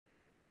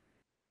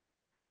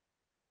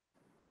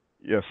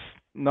Yes,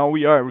 now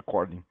we are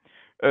recording.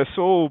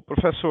 So,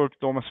 Professor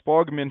Thomas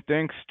Pogge, many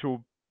thanks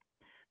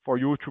for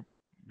you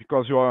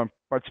because your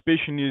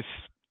participation is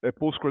a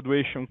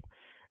post-graduation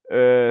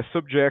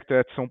subject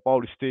at São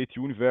Paulo State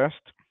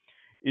University.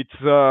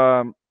 It's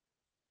a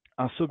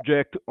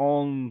subject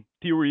on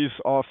theories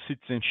of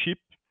citizenship.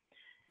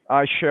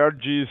 I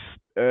shared this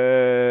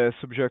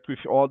subject with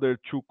other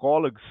two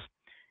colleagues.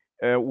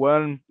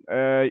 One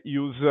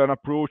used an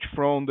approach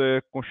from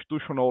the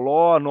constitutional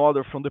law,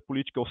 another from the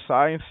political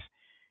science,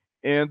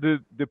 and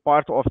the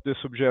part of the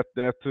subject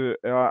that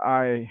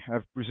I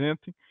have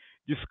presented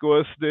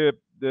discuss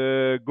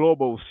the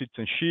global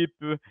citizenship,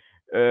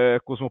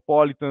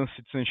 cosmopolitan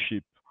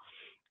citizenship.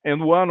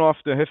 And one of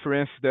the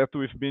references that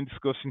we've been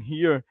discussing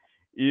here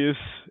is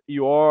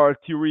your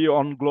theory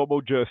on global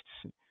justice.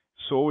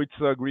 So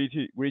it's a great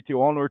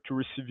honor to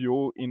receive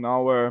you in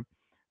our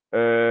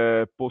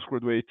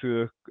postgraduate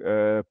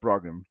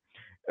program.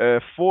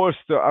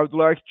 First, I would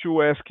like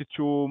to ask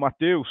to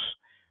Mateus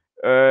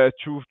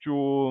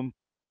to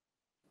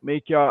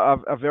make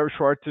a very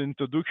short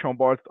introduction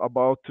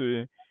about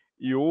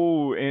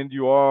you and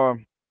your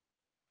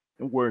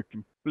work.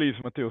 Please,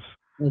 Mateus.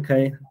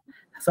 Okay.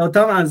 So,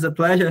 Thomas, a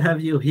pleasure to have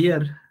you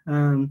here.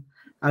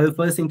 I will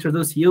first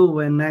introduce you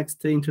and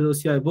next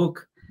introduce your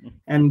book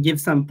and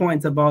give some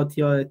points about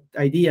your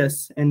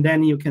ideas, and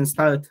then you can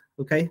start,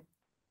 okay?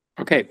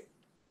 Okay.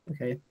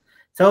 Okay.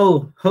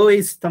 So, who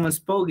is Thomas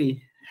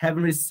Pogge?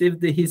 Having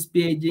received his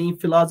PhD in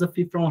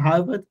philosophy from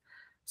Harvard,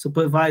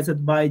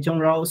 supervised by John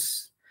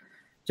Rawls.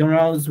 John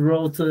Rawls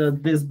wrote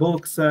these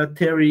books,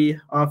 Theory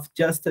of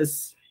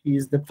Justice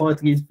is the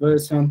Portuguese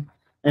version,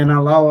 and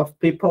A Law of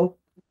People.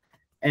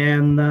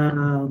 And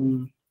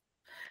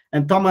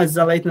Thomas is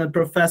a Laisner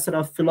Professor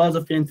of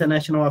Philosophy and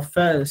International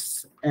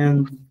Affairs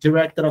and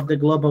Director of the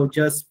Global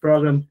Justice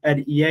Program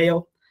at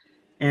Yale.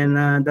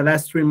 And the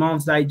last 3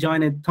 months, I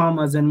joined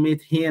Thomas and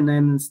met him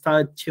and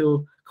started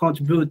to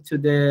contribute to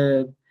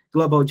the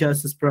Global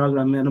Justice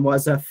Program, and it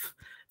was a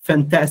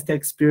fantastic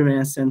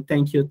experience. And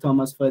thank you,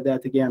 Thomas, for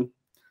that again.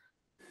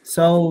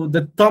 So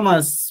the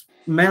Thomas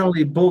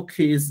mainly book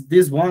is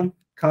this one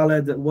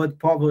called World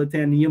Poverty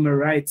and Human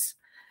Rights,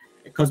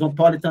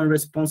 Cosmopolitan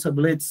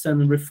Responsibilities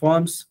and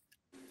Reforms,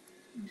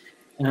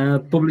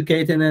 published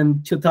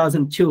in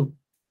 2002.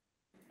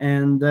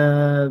 And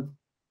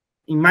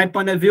in my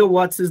point of view,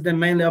 what is the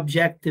main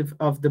objective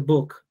of the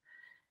book?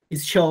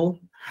 Is show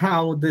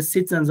how the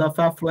citizens of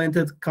affluent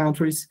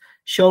countries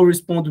shall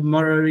respond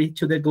morally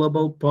to the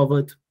global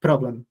poverty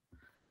problem.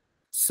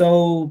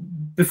 So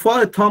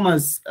before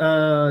Thomas'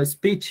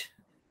 speech,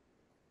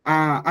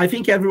 I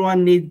think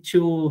everyone needs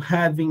to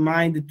have in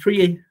mind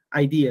 3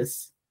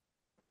 ideas.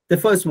 The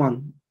first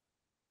one,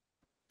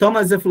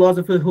 Thomas is a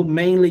philosopher who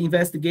mainly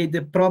investigates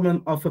the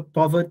problem of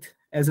poverty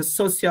as a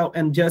social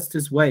and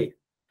justice way.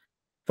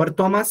 For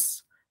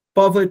Thomas,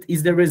 poverty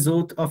is the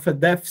result of a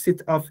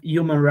deficit of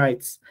human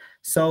rights.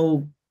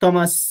 So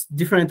Thomas,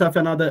 different of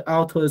another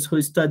authors who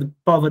study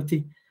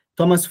poverty,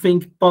 Thomas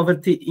thinks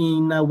poverty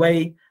in a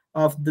way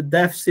of the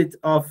deficit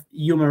of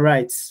human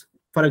rights.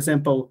 For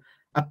example,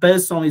 a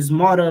person is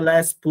more or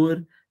less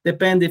poor,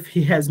 depends if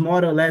he has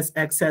more or less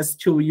access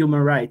to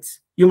human rights.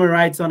 Human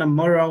rights on a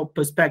moral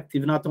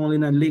perspective, not only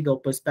in a legal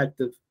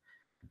perspective.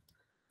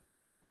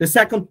 The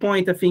second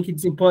point, I think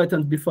it's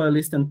important before I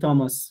listen to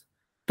Thomas.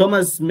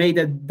 Thomas made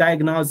a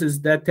diagnosis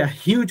that a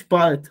huge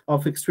part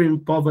of extreme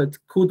poverty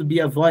could be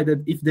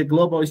avoided if the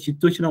global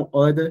institutional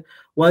order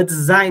was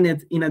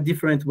designed in a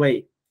different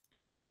way.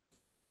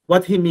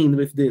 What he means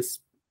with this?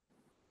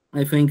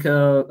 I think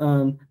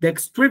the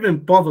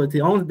extreme poverty,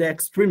 only the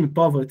extreme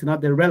poverty,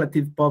 not the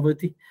relative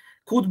poverty,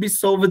 could be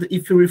solved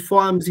if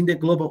reforms in the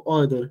global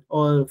order.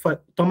 Or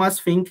for Thomas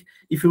think,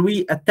 if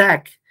we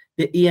attack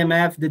the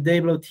IMF, the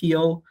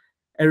WTO,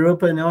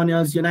 European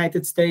Union's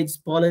United States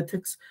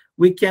politics,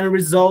 we can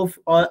resolve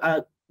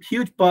a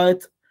huge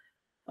part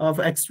of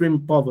extreme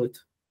poverty.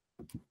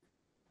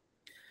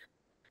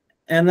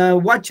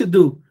 And what to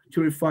do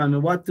to reform?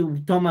 What do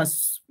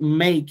Thomas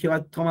make?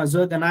 What Thomas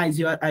organize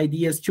your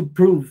ideas to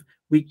prove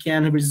we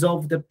can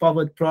resolve the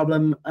poverty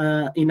problem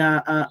in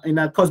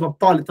a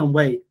cosmopolitan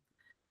way?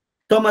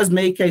 Thomas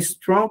make a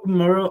strong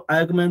moral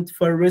argument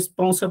for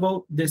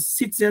responsible the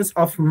citizens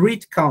of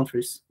rich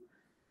countries.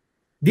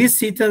 These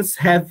citizens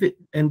have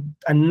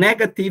a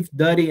negative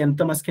duty, and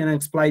Thomas can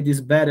explain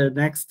this better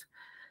next,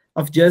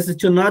 of justice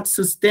to not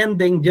sustain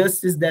the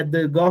injustice that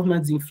the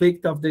governments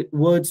inflict of the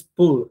world's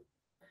poor.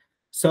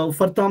 So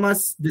for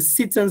Thomas, the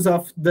citizens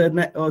of the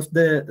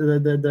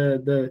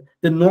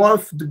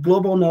North, the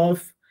global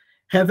North,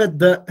 have a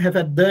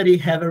duty,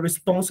 have a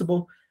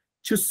responsible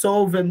to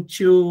solve and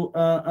to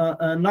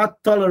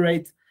not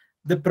tolerate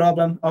the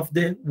problem of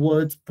the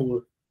world's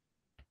poor.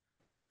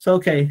 So,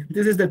 okay,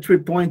 this is the 3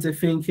 points I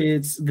think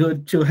it's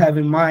good to have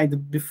in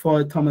mind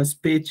before Thomas'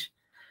 speech.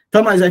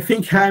 Thomas, I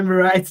think I'm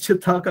right to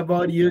talk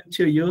about you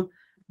to you,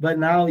 but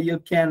now you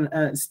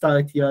can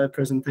start your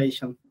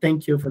presentation.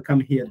 Thank you for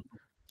coming here.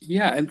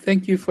 Yeah, and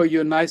thank you for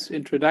your nice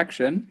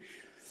introduction.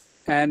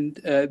 And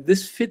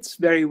this fits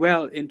very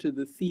well into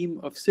the theme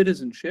of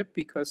citizenship,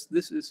 because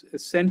this is a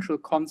central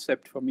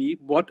concept for me.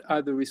 What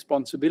are the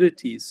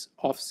responsibilities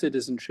of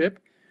citizenship,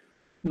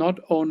 not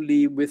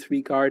only with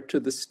regard to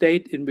the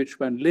state in which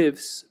one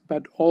lives,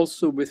 but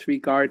also with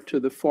regard to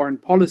the foreign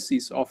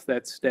policies of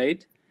that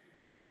state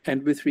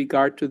and with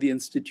regard to the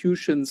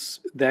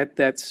institutions that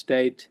that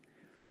state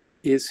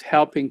is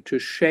helping to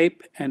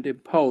shape and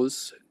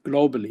impose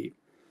globally.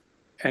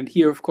 And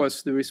here, of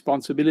course, the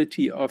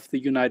responsibility of the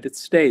United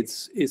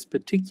States is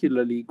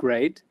particularly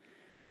great.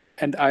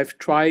 And I've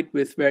tried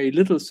with very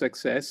little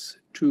success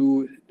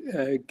to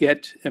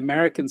get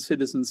American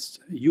citizens,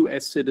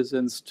 US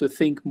citizens, to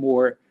think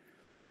more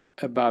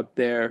about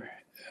their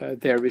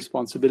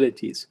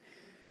responsibilities.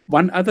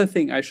 One other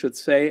thing I should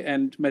say,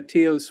 and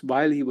Matthäus,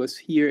 while he was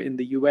here in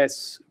the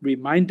US,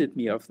 reminded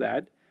me of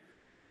that,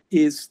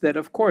 is that,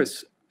 of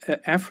course,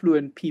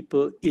 affluent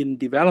people in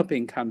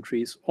developing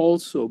countries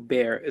also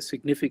bear a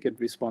significant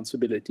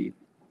responsibility.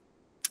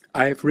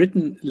 I have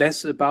written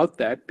less about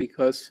that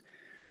because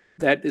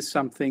that is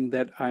something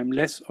that I'm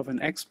less of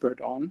an expert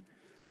on,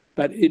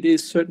 but it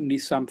is certainly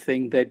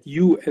something that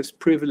you, as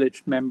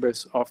privileged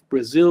members of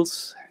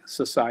Brazil's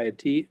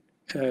society,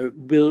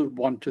 will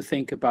want to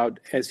think about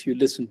as you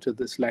listen to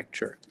this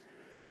lecture.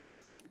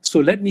 So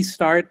let me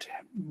start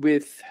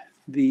with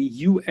the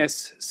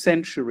US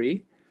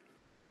century.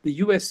 The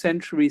US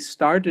century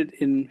started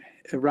in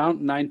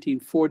around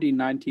 1940,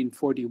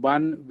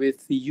 1941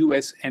 with the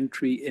US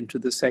entry into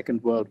the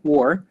Second World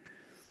War.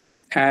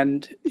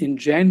 And in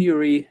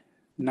January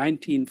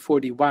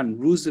 1941,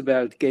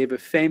 Roosevelt gave a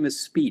famous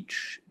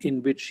speech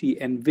in which he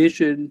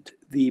envisioned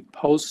the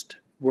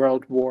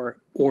post-World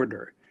War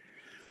order.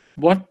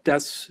 What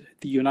does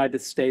the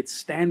United States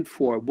stand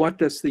for? What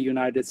does the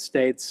United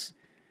States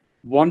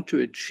want to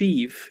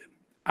achieve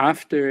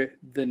after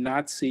the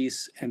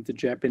Nazis and the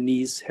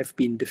Japanese have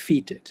been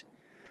defeated?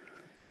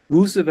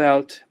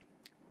 Roosevelt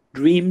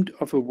dreamed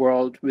of a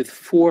world with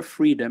 4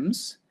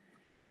 freedoms,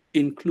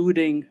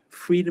 including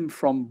freedom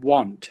from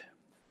want,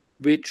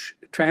 which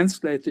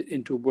translated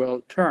into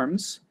world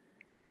terms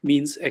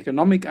means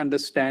economic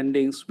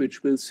understandings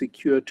which will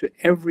secure to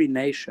every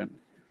nation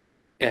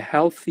a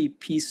healthy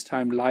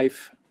peacetime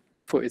life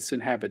for its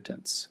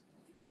inhabitants.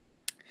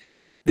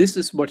 This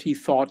is what he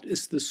thought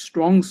is the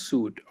strong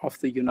suit of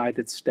the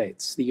United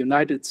States. The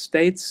United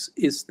States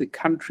is the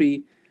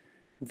country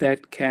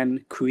that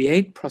can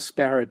create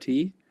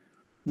prosperity,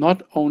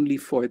 not only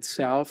for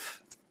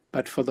itself,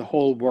 but for the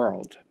whole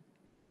world.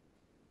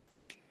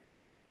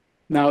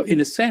 Now, in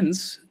a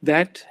sense,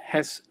 that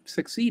has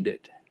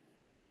succeeded.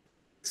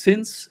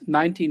 Since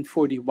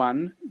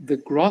 1941, the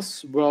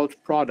gross world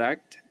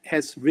product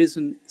has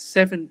risen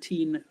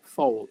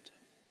 17-fold.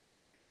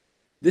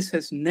 This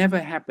has never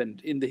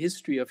happened in the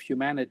history of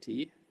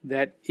humanity,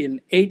 that in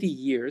 80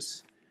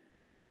 years,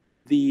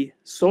 the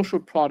social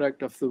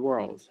product of the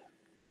world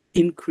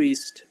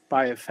increased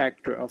by a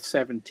factor of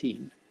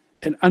 17.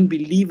 An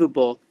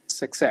unbelievable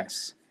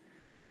success.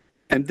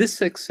 And this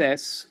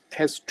success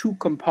has 2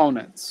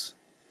 components.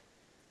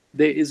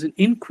 There is an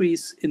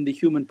increase in the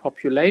human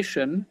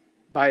population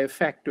by a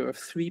factor of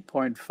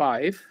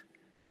 3.5,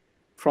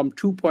 from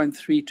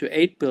 2.3 to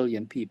 8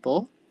 billion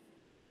people.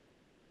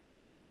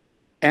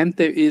 And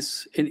there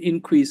is an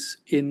increase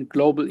in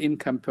global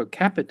income per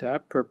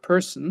capita, per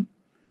person,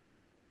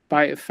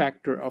 by a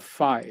factor of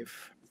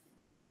 5.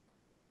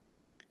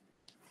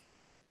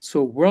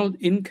 So world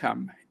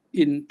income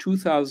in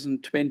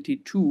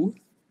 2022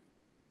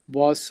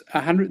 was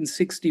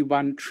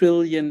 161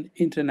 trillion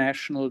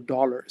international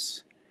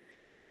dollars.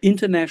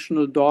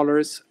 International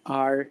dollars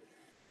are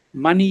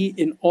money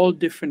in all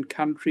different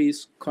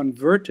countries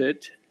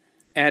converted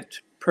at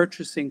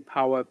purchasing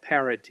power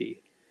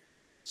parity.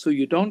 So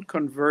you don't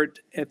convert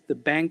at the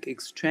bank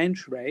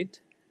exchange rate,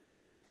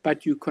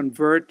 but you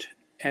convert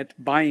at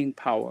buying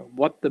power,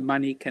 what the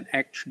money can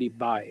actually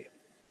buy.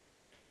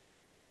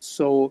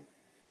 So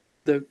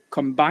the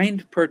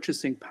combined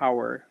purchasing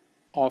power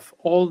of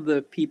all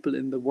the people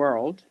in the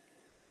world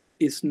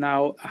is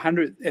now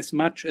as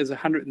much as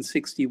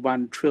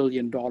 $161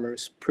 trillion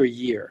per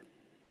year.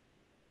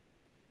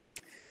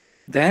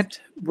 That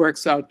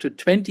works out to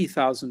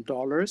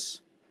 $20,000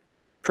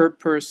 per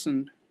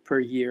person per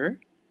year,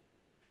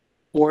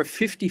 or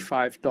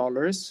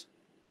 $55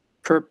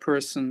 per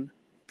person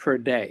per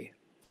day.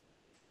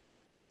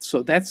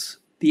 So that's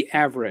the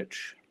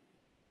average.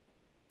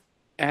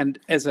 And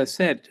as I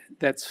said,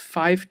 that's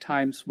 5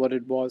 times what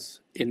it was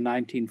in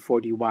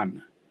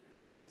 1941.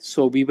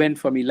 So we went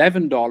from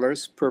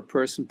 $11 per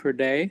person per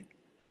day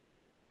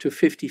to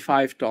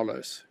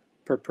 $55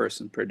 per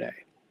person per day.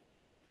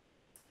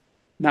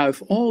 Now,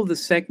 if all the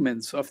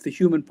segments of the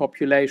human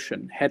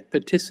population had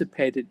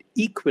participated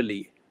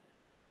equally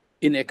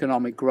in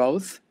economic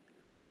growth,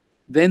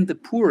 then the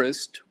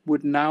poorest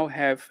would now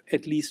have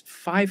at least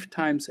 5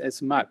 times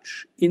as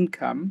much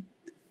income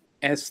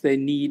as they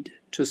need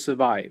to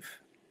survive.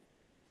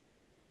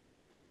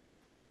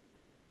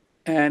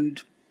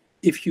 And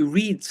if you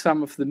read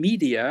some of the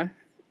media,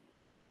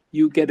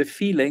 you get a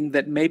feeling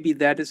that maybe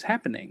that is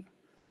happening.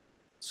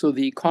 So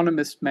The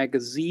Economist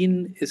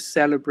magazine is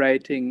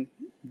celebrating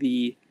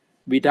the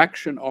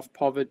reduction of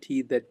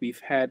poverty that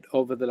we've had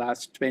over the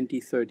last 20,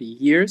 30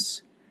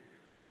 years.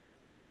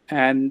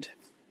 And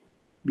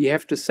we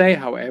have to say,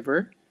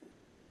 however,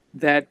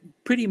 that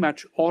pretty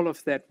much all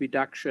of that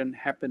reduction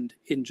happened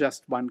in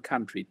just one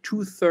country.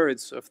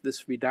 2/3 of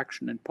this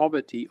reduction in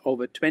poverty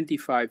over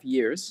 25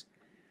 years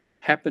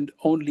happened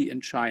only in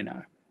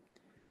China,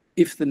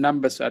 if the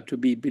numbers are to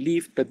be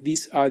believed, but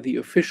these are the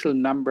official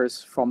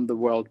numbers from the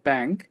World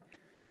Bank.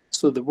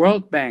 So the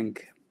World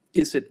Bank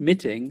is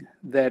admitting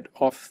that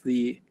of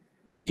the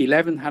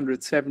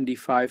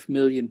 1,175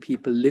 million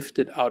people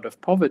lifted out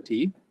of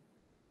poverty,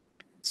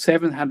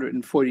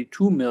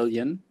 742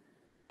 million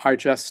are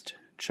just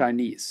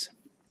Chinese.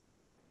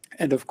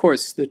 And of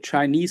course, the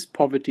Chinese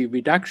poverty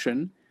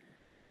reduction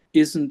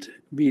isn't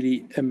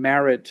really a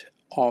merit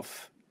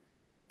of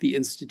the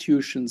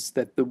institutions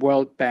that the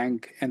World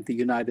Bank and the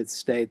United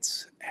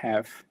States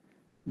have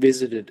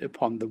visited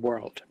upon the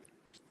world.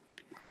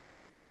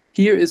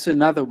 Here is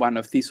another one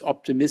of these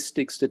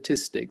optimistic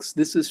statistics.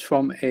 This is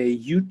from a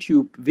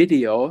YouTube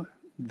video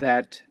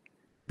that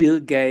Bill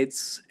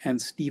Gates and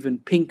Steven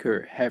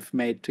Pinker have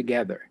made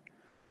together.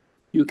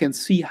 You can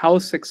see how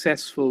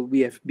successful we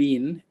have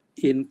been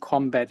in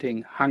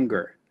combating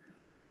hunger.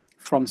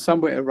 From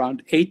somewhere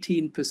around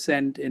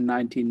 18% in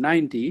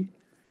 1990,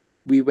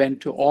 we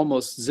went to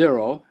almost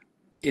zero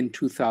in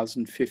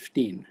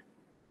 2015.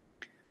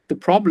 The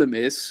problem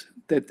is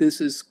that this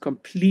is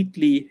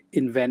completely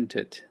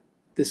invented.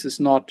 This is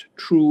not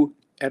true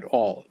at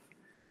all.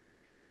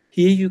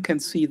 Here you can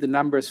see the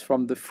numbers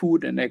from the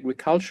Food and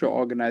Agriculture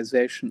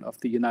Organization of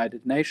the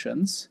United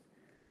Nations.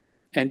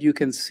 And you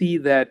can see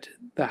that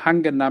the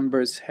hunger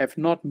numbers have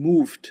not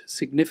moved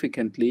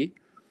significantly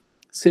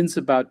since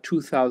about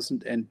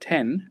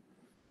 2010.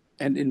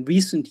 And in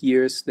recent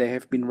years, they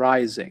have been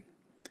rising.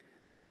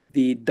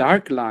 The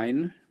dark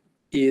line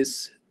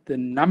is the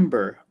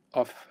number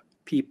of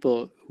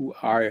people who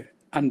are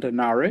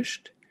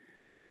undernourished.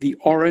 The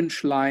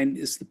orange line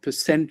is the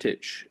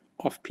percentage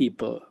of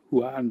people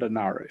who are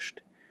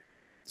undernourished.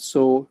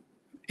 So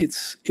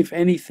it's, if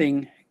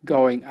anything,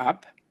 going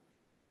up.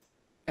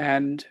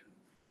 And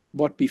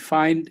what we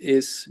find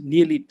is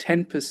nearly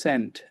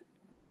 10%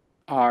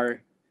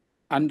 are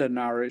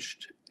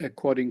undernourished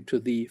according to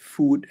the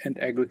Food and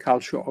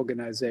Agriculture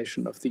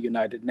Organization of the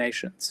United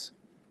Nations.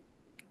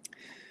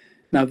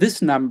 Now,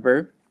 this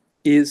number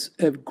is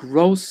a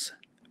gross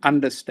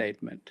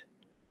understatement.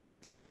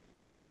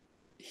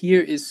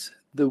 Here is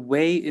the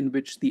way in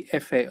which the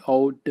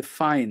FAO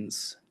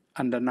defines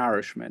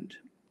undernourishment.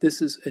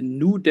 This is a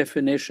new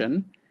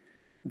definition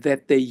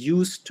that they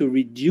used to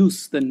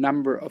reduce the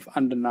number of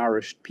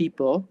undernourished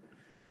people.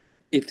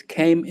 It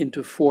came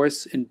into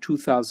force in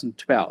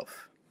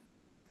 2012.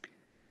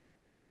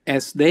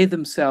 As they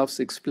themselves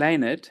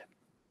explain it,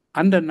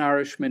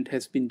 undernourishment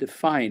has been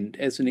defined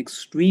as an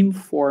extreme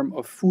form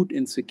of food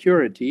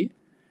insecurity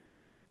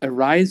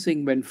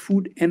arising when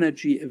food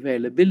energy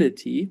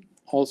availability,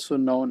 also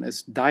known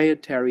as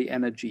dietary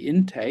energy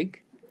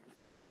intake,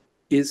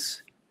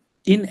 is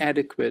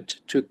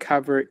inadequate to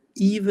cover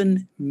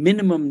even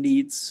minimum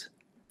needs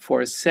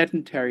for a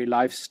sedentary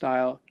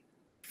lifestyle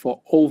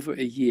for over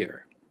a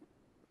year.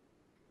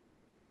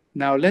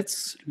 Now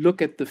let's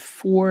look at the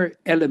 4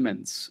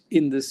 elements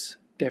in this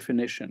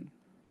definition.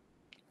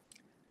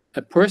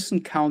 A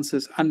person counts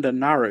as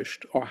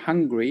undernourished or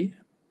hungry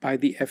by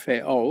the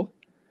FAO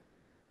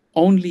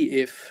only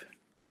if,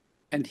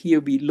 and here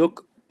we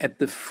look at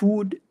the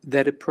food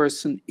that a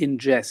person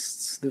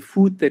ingests, the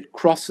food that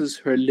crosses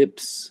her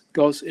lips,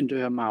 goes into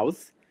her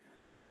mouth.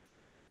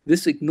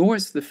 This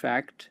ignores the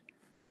fact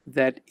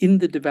that in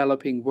the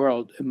developing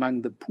world,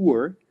 among the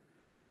poor,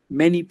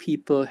 many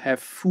people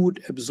have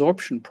food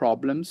absorption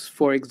problems,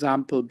 for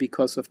example,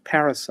 because of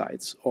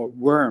parasites or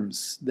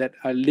worms that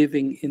are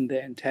living in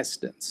their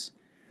intestines.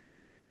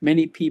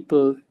 Many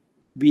people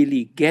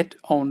really get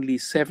only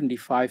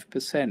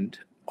 75%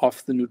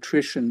 of the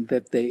nutrition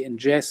that they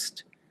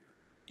ingest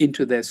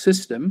into their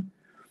system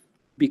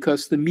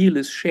because the meal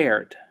is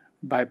shared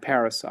by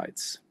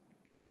parasites.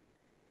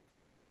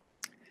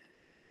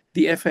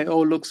 The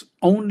FAO looks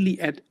only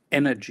at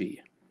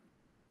energy.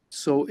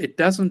 So it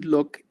doesn't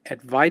look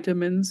at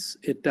vitamins,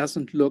 it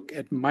doesn't look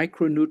at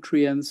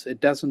micronutrients,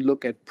 it doesn't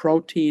look at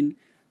protein.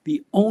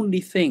 The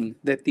only thing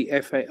that the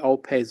FAO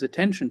pays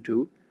attention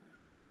to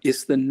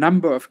is the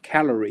number of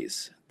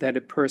calories that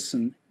a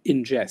person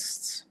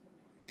ingests.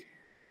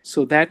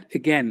 So that,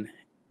 again,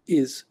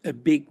 is a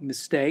big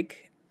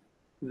mistake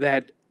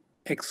that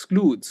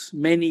excludes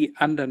many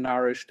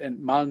undernourished and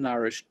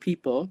malnourished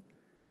people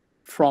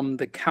from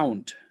the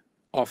count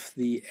of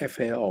the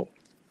FAO.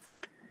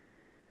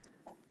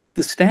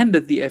 The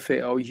standard the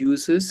FAO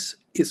uses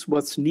is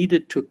what's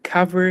needed to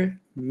cover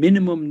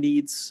minimum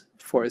needs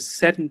for a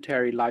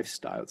sedentary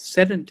lifestyle.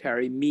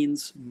 Sedentary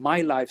means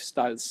my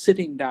lifestyle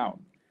sitting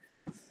down.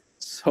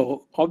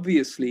 So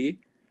obviously,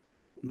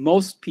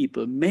 most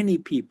people, many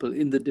people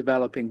in the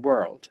developing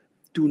world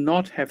do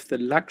not have the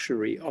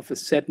luxury of a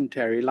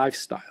sedentary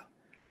lifestyle.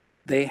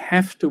 They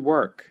have to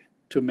work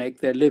to make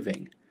their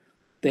living.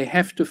 They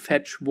have to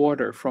fetch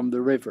water from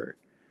the river.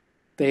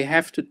 They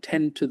have to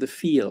tend to the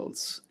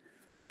fields.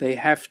 They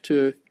have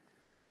to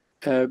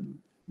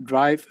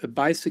drive a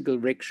bicycle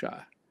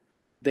rickshaw.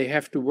 They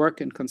have to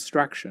work in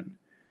construction.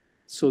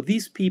 So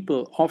these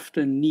people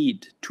often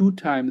need 2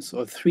 times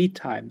or 3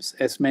 times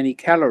as many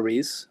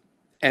calories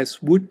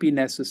as would be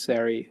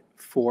necessary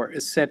for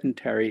a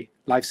sedentary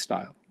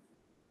lifestyle.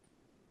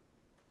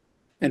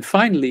 And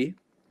finally,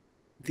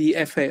 the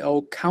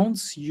FAO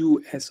counts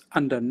you as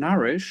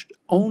undernourished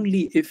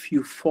only if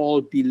you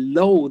fall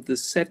below the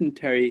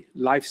sedentary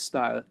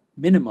lifestyle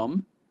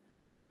minimum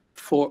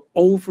for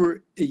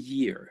over a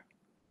year.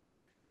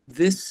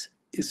 This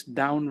is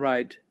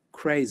downright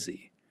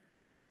crazy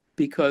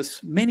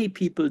because many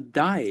people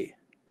die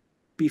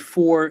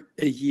before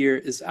a year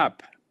is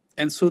up.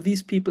 And so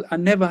these people are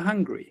never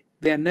hungry.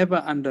 They are never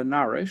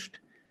undernourished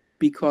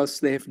because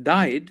they have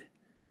died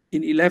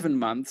in 11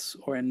 months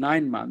or in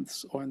 9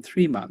 months or in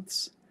 3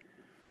 months.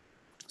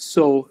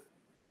 So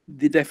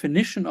the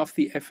definition of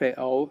the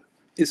FAO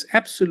is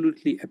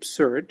absolutely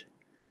absurd,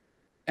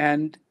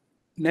 and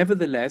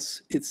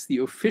nevertheless, it's the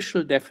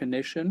official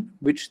definition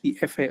which the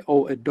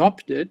FAO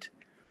adopted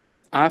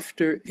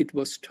after it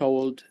was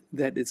told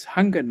that its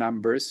hunger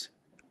numbers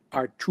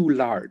are too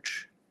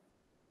large.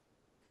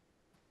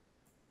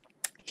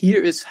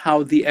 Here is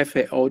how the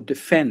FAO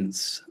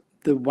defends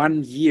the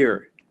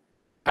 1-year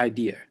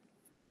idea.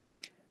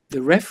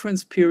 The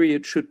reference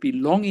period should be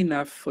long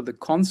enough for the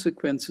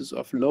consequences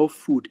of low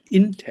food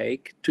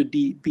intake to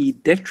be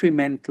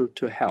detrimental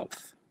to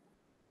health.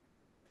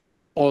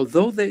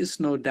 Although there is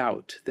no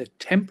doubt that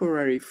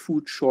temporary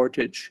food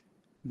shortage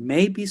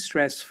may be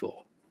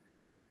stressful,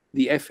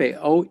 the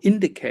FAO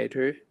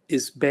indicator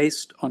is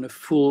based on a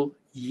full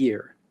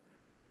year.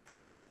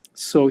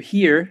 So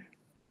here,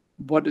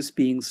 what is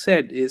being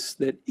said is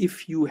that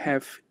if you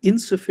have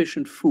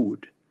insufficient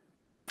food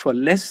for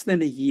less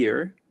than a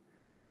year,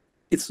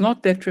 it's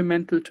not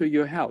detrimental to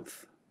your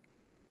health.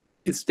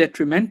 It's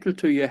detrimental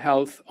to your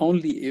health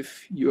only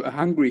if you are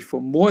hungry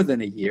for more than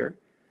a year,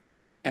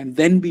 and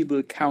then we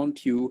will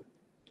count you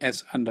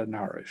as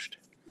undernourished.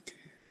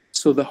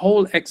 So the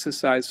whole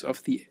exercise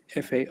of the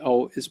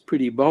FAO is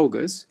pretty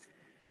bogus.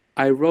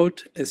 I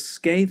wrote a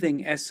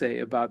scathing essay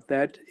about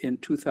that in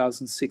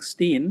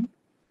 2016,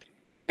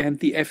 and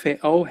the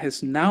FAO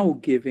has now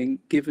given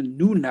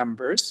new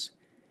numbers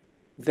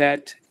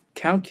that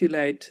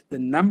calculate the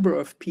number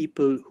of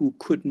people who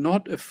could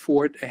not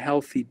afford a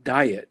healthy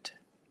diet.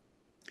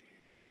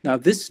 Now,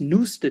 this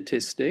new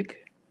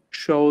statistic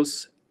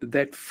shows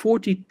that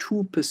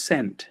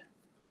 42%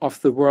 of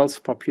the world's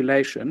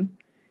population,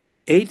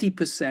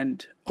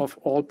 80% of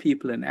all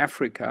people in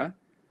Africa,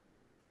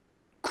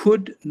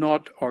 could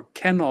not or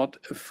cannot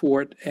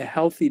afford a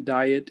healthy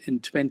diet in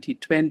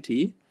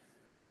 2020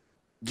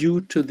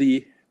 due to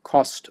the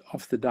cost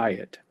of the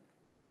diet.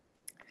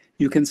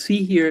 You can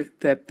see here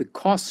that the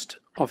cost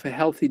of a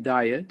healthy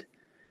diet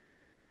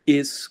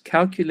is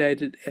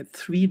calculated at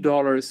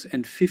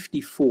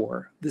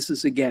 $3.54. This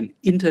is, again,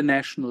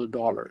 international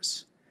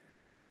dollars.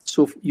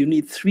 So you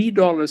need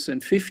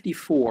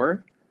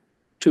 $3.54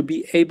 to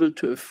be able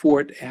to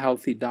afford a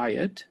healthy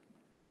diet.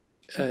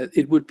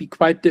 It would be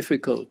quite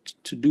difficult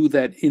to do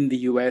that in the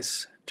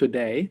US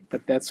today,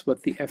 but that's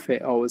what the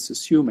FAO is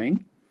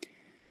assuming.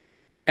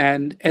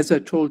 And as I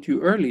told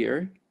you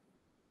earlier,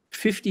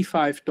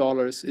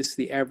 $55 is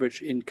the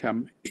average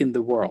income in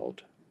the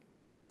world.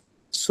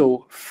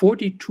 So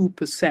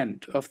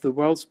 42% of the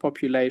world's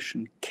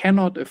population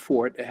cannot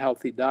afford a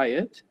healthy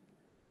diet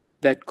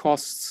that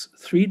costs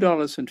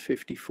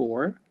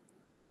 $3.54,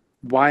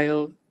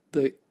 while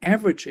the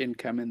average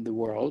income in the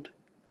world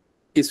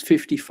is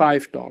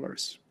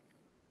 $55.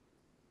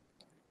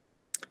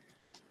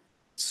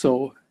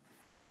 So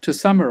to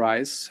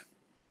summarize,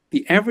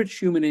 the average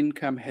human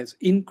income has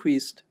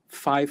increased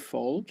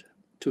 5-fold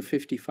to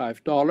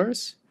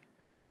 $55.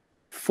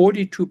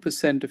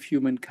 42% of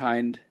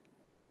humankind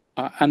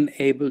are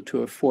unable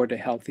to afford a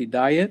healthy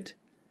diet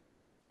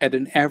at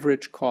an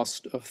average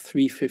cost of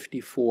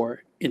 $3.54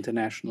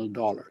 international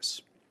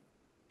dollars.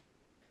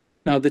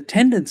 Now, the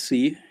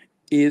tendency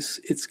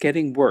is it's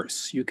getting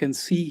worse. You can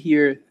see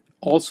here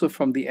also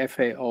from the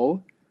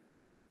FAO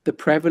the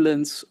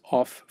prevalence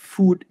of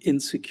food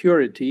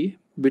insecurity,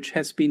 which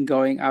has been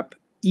going up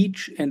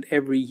each and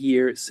every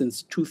year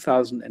since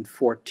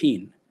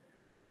 2014.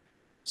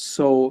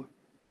 So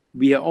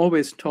we are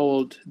always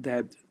told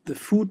that the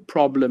food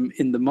problem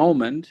in the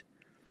moment,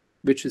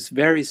 which is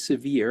very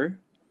severe,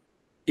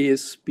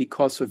 is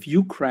because of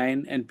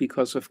Ukraine and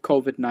because of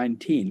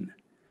COVID-19.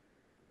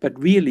 But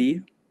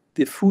really,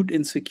 the food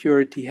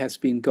insecurity has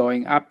been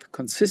going up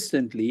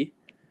consistently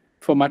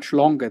for much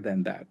longer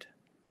than that.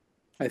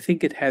 I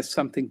think it has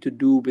something to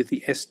do with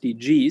the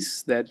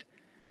SDGs, that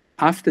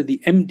after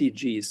the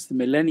MDGs, the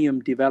Millennium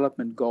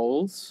Development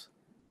Goals,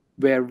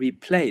 were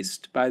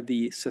replaced by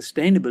the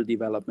Sustainable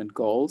Development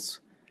Goals,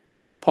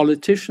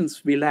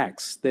 politicians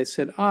relaxed. They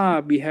said,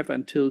 we have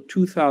until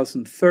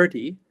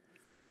 2030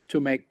 to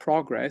make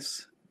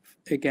progress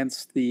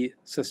against the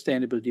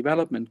Sustainable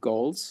Development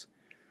Goals.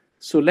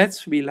 So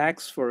let's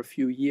relax for a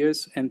few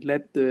years and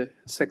let the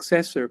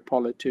successor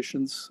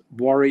politicians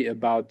worry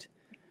about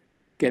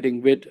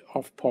getting rid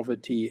of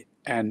poverty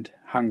and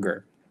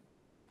hunger.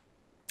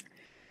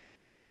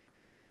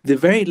 The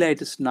very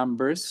latest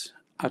numbers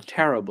are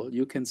terrible.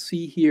 You can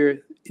see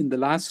here in the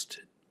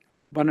last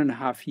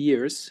 1.5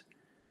 years,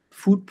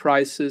 food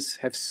prices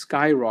have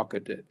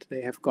skyrocketed.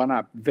 They have gone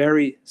up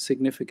very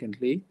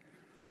significantly.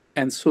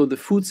 And so the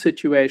food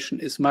situation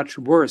is much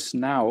worse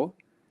now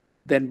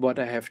than what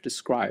I have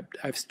described.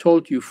 I've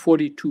told you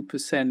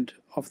 42%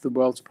 of the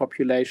world's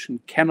population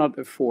cannot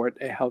afford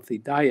a healthy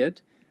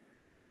diet.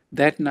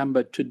 That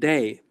number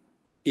today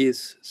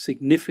is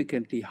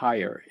significantly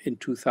higher in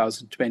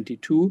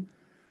 2022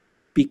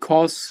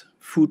 because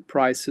food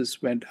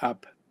prices went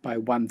up by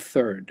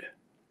 1/3.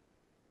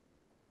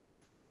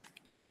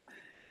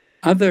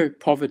 Other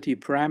poverty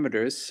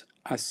parameters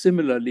are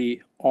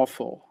similarly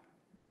awful.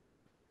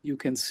 You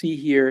can see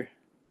here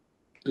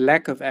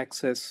lack of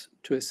access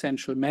to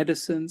essential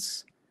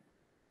medicines,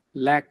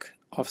 lack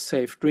of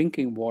safe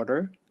drinking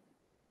water,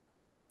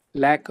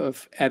 lack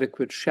of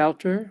adequate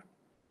shelter,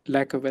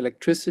 lack of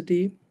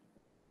electricity,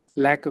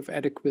 lack of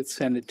adequate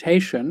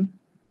sanitation,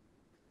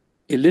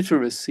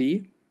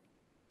 illiteracy,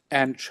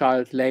 and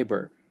child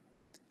labor.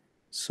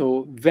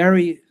 So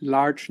very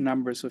large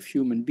numbers of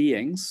human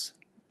beings,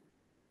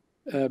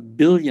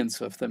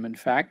 billions of them in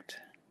fact,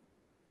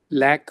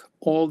 lack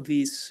all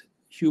these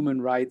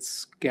human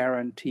rights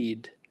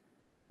guaranteed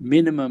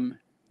minimum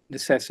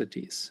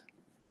necessities.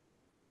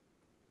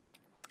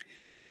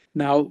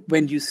 Now,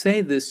 when you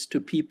say this to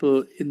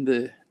people in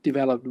the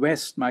developed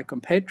West, my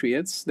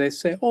compatriots, they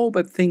say, oh,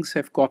 but things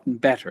have gotten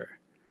better.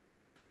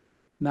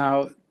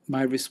 Now,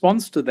 my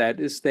response to that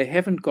is they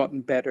haven't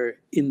gotten better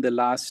in the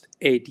last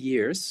 8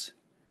 years.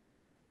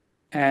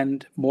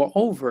 And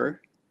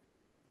moreover,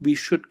 we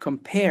should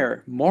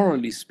compare,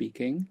 morally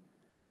speaking,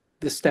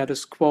 the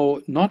status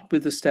quo, not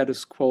with the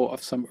status quo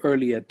of some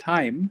earlier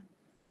time,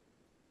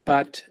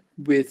 but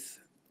with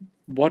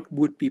what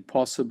would be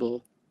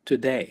possible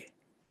today.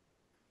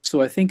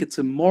 So I think it's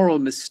a moral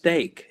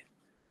mistake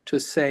to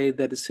say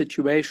that a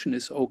situation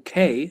is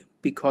okay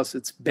because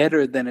it's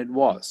better than it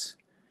was.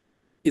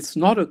 It's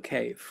not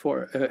okay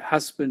for a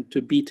husband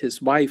to beat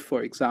his wife,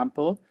 for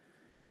example,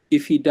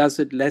 if he does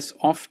it less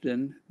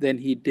often than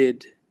he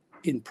did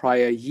in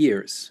prior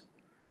years.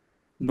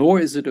 Nor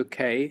is it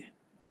okay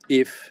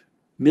if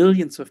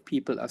millions of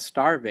people are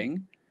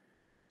starving,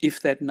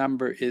 if that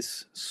number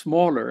is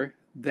smaller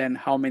than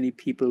how many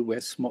people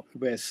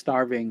were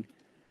starving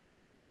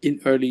in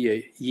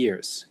earlier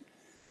years.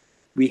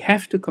 We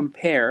have to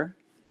compare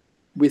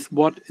with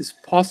what is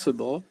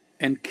possible,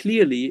 and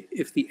clearly,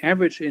 if the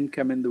average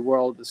income in the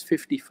world is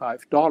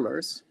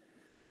 $55,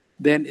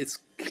 then it's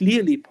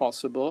clearly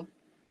possible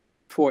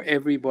for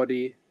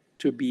everybody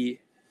to be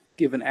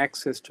given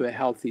access to a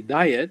healthy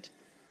diet,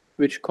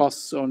 which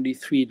costs only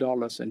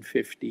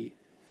 $3.50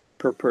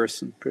 per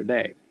person per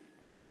day.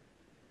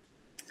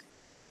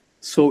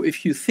 So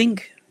if you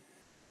think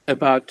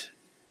about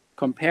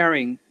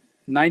comparing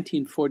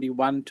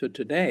 1941 to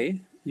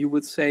today, you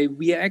would say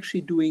we are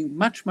actually doing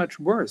much, much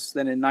worse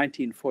than in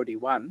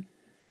 1941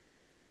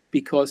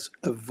 because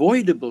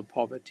avoidable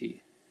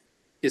poverty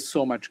is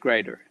so much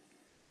greater.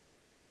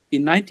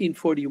 In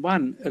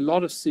 1941, a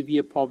lot of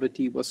severe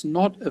poverty was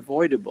not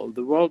avoidable.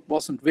 The world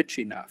wasn't rich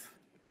enough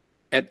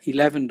at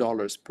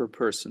 $11 per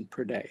person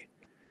per day.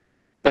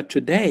 But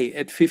today,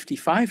 at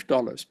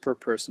 $55 per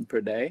person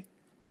per day,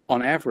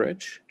 on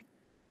average,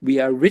 we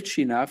are rich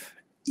enough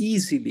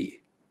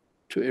easily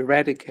to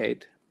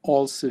eradicate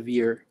all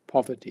severe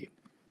poverty.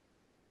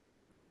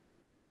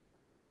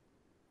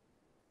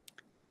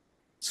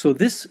 So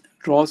this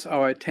draws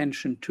our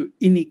attention to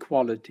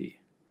inequality.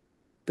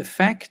 The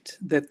fact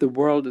that the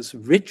world is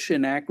rich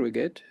in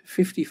aggregate,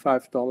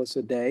 $55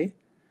 a day,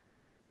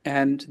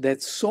 and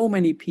that so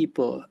many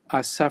people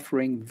are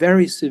suffering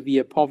very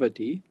severe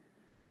poverty,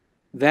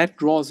 that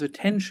draws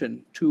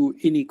attention to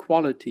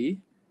inequality,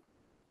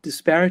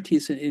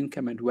 disparities in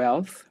income and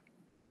wealth,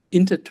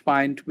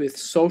 intertwined with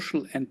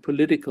social and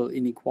political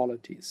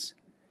inequalities.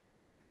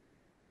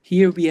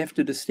 Here we have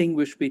to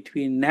distinguish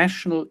between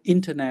national,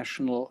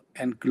 international,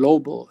 and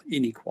global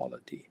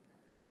inequality.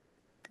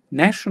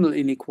 National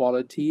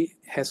inequality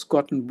has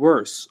gotten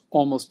worse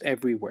almost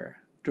everywhere,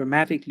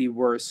 dramatically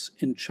worse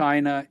in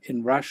China,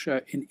 in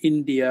Russia, in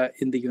India,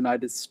 in the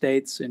United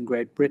States, in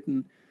Great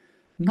Britain,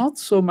 not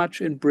so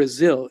much in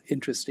Brazil,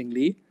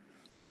 interestingly,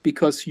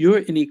 because your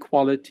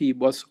inequality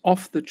was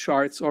off the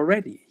charts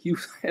already. You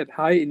had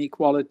high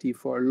inequality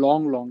for a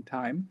long, long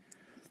time.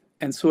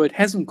 And so it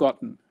hasn't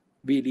gotten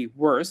really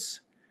worse,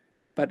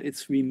 but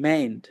it's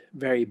remained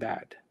very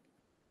bad.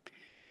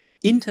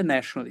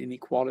 International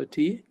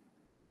inequality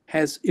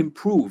has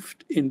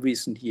improved in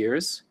recent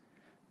years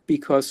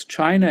because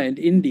China and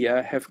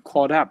India have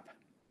caught up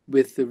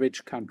with the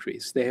rich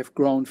countries. They have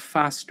grown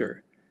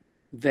faster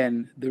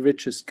than the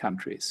richest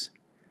countries.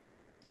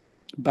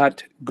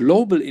 But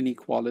global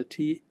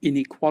inequality,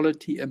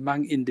 inequality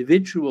among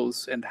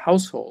individuals and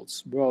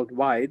households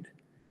worldwide,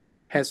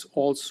 has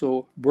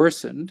also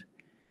worsened,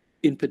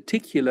 in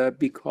particular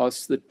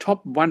because the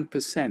top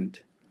 1%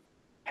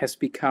 has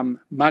become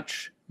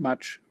much,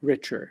 much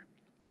richer.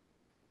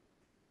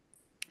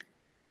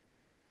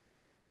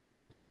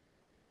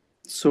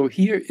 So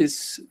here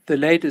is the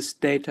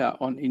latest data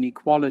on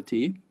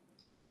inequality.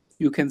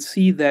 You can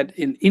see that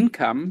in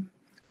income,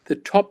 the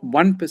top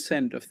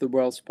 1% of the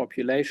world's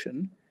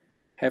population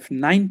have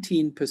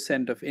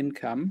 19% of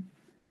income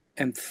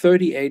and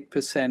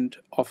 38%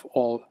 of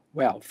all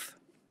wealth.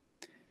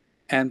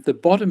 And the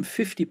bottom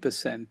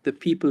 50%, the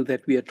people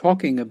that we are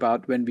talking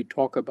about when we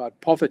talk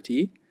about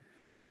poverty,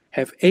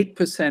 have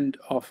 8%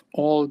 of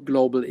all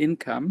global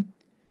income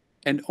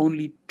and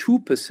only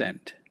 2%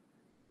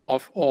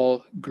 of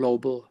all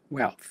global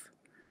wealth.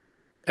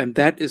 And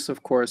that is,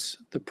 of course,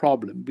 the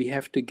problem. We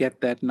have to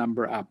get that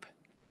number up.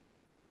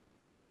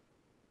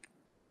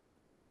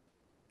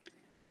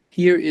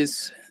 Here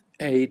is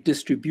a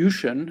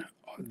distribution,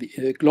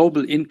 the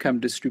global income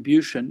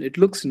distribution. It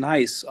looks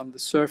nice on the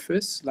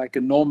surface, like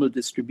a normal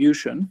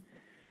distribution,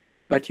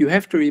 but you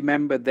have to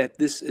remember that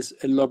this is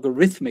a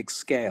logarithmic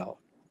scale.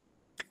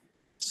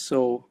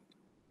 So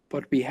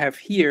what we have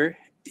here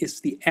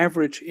is the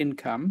average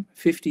income,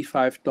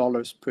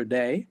 $55 per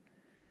day.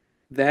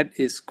 That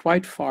is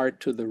quite far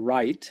to the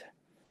right.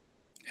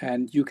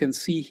 And you can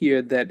see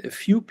here that a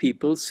few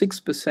people,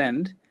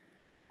 6%,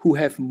 who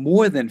have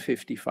more than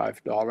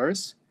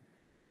 $55,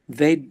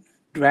 they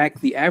drag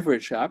the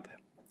average up,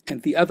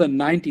 and the other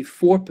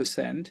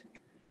 94%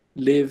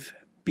 live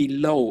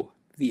below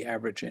the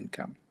average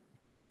income.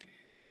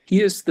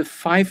 Here's the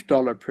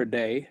 $5 per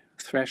day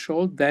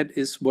threshold. That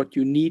is what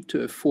you need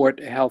to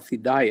afford a healthy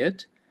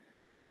diet.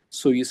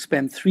 So you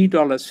spend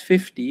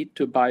 $3.50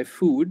 to buy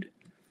food,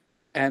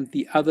 and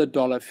the other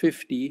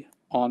 $1.50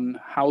 on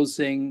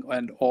housing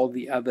and all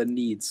the other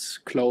needs,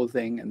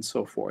 clothing and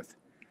so forth.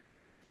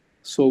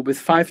 So with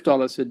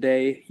 $5 a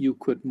day, you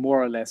could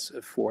more or less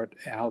afford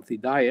a healthy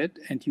diet,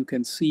 and you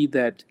can see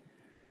that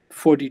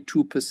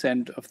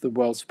 42% of the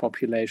world's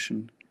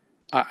population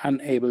are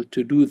unable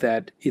to do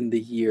that in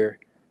the year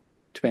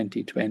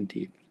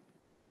 2020.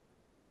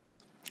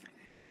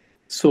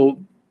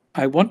 So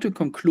I want to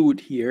conclude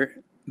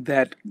here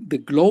that the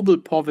global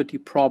poverty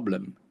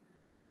problem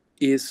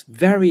is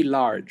very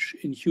large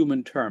in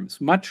human terms,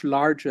 much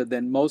larger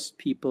than most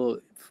people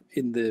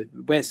in the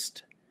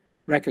West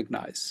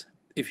recognize.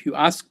 If you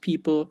ask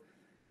people,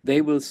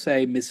 they will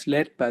say,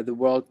 misled by the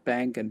World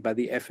Bank and by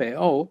the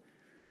FAO,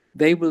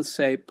 they will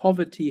say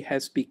poverty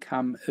has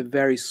become a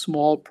very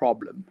small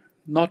problem.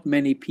 Not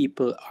many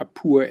people are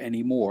poor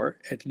anymore,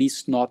 at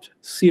least not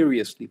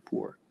seriously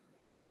poor.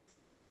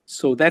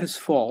 So that is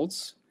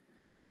false.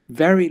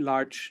 Very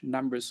large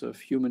numbers of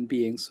human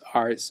beings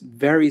are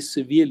very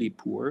severely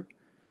poor,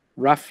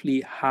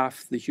 roughly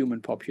half the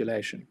human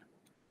population.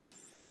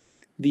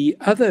 The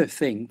other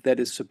thing that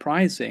is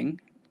surprising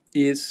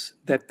is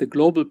that the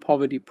global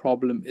poverty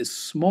problem is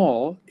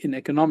small in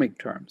economic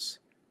terms,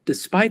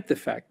 despite the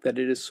fact that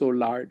it is so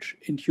large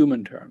in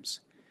human terms.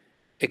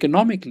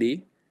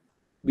 Economically,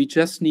 we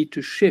just need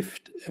to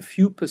shift a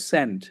few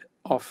percent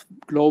of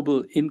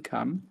global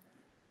income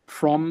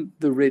from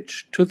the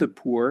rich to the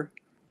poor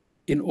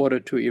in order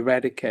to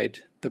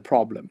eradicate the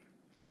problem.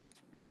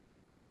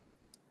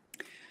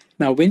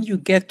 Now, when you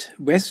get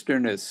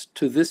Westerners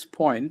to this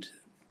point,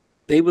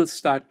 they will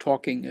start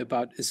talking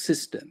about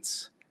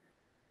assistance.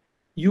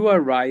 You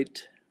are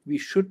right, we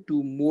should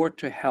do more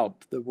to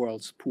help the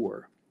world's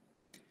poor.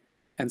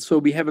 And so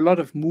we have a lot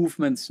of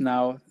movements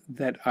now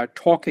that are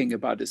talking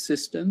about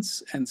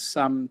assistance and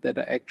some that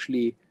are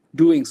actually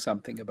doing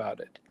something about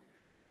it.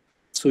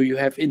 So you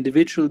have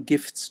individual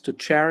gifts to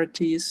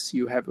charities,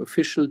 you have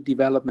official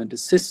development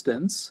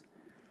assistance,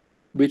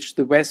 which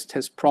the West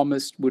has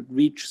promised would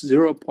reach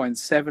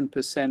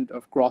 0.7%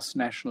 of gross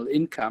national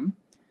income,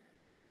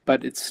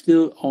 but it's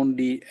still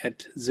only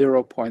at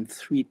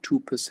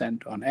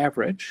 0.32% on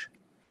average.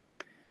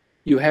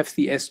 You have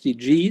the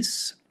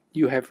SDGs,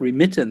 you have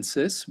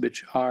remittances,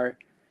 which are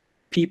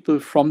people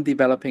from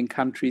developing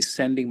countries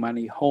sending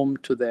money home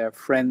to their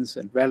friends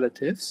and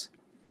relatives.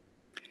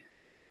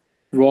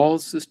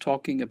 Rawls is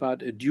talking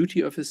about a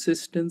duty of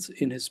assistance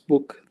in his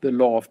book, The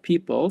Law of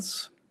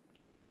Peoples.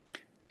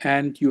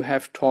 And you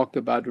have talked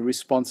about a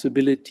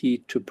responsibility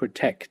to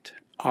protect,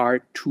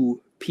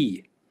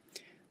 R2P.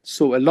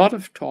 So a lot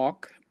of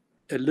talk,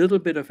 a little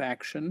bit of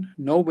action,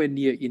 nowhere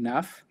near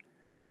enough,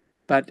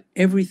 but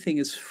everything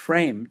is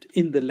framed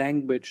in the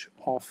language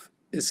of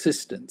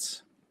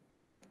assistance.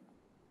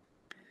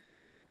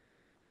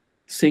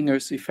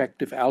 Singer's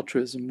effective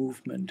altruism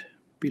movement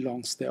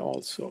belongs there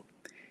also.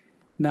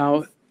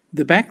 Now,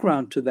 the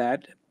background to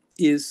that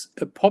is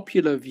a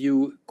popular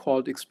view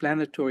called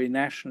explanatory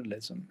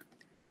nationalism.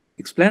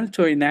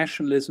 Explanatory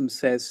nationalism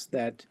says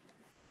that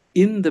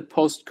in the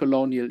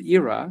post-colonial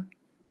era,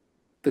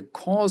 the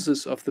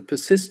causes of the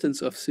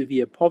persistence of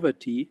severe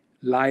poverty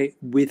lie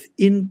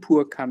within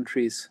poor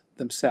countries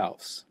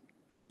themselves.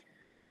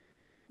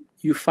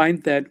 You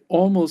find that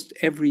almost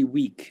every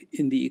week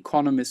in the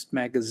Economist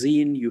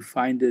magazine. You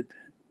find it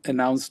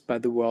announced by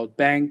the World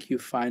Bank. You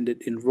find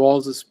it in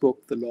Rawls's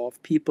book, The Law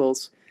of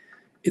Peoples.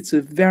 It's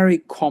a very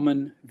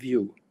common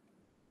view.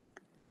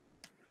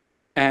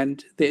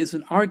 And there is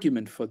an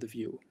argument for the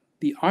view.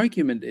 The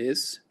argument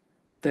is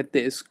that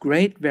there is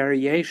great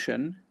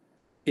variation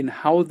in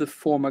how the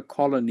former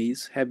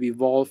colonies have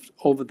evolved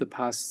over the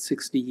past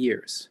 60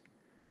 years.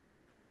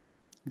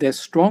 Their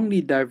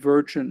strongly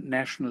divergent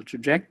national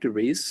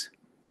trajectories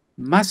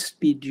must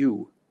be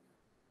due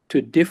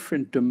to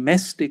different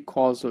domestic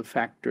causal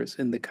factors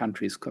in the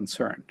countries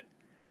concerned.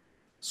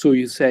 So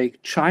you say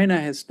China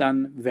has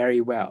done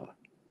very well.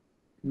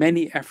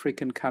 Many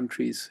African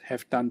countries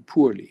have done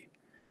poorly.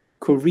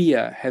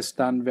 Korea has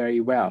done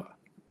very well,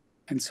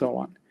 and so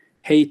on.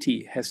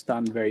 Haiti has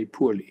done very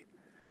poorly.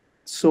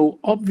 So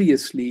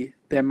obviously,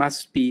 there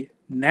must be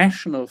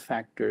national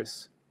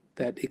factors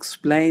that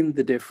explain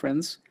the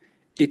difference.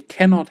 It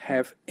cannot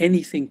have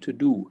anything to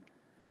do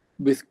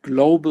with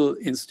global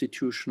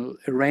institutional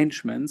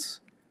arrangements,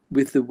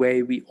 with the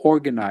way we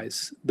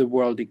organize the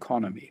world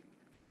economy.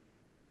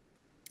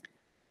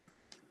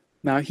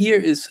 Now, here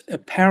is a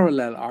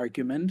parallel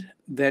argument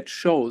that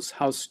shows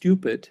how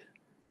stupid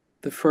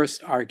the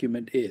first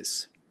argument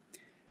is.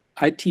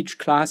 I teach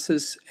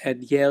classes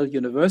at Yale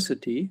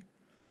University,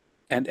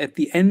 and at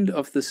the end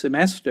of the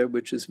semester,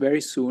 which is very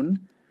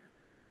soon,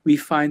 we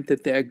find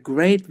that there are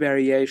great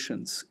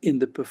variations in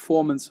the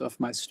performance of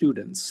my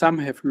students. Some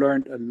have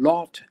learned a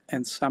lot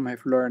and some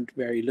have learned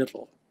very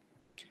little.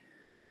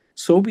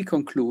 So we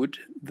conclude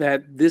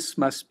that this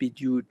must be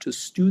due to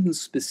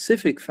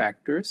student-specific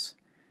factors,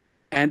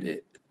 and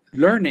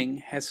learning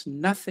has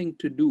nothing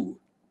to do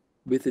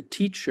with the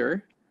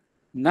teacher,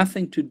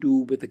 nothing to do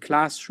with the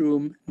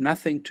classroom,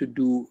 nothing to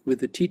do with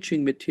the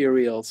teaching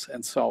materials,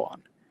 and so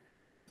on.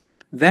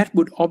 That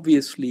would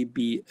obviously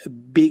be a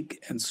big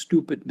and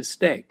stupid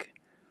mistake.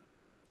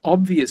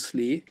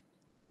 Obviously,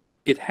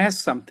 it has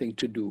something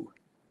to do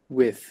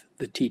with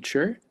the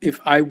teacher.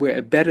 If I were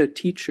a better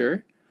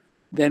teacher,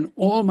 then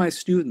all my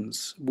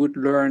students would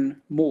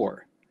learn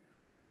more.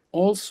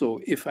 Also,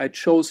 if I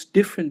chose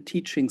different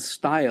teaching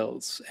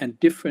styles and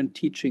different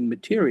teaching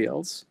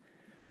materials,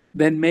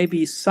 then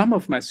maybe some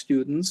of my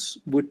students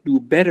would do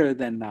better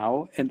than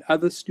now and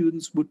other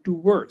students would do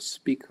worse,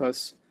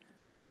 because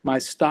my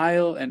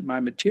style and my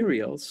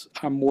materials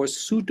are more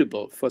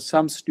suitable for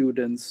some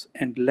students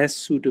and less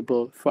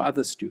suitable for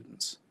other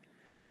students.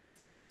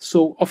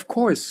 So, of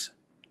course,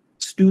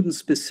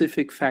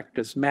 student-specific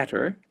factors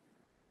matter,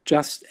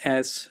 just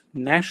as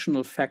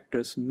national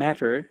factors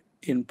matter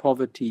in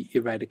poverty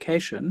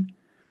eradication,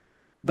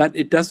 but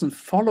it doesn't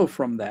follow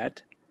from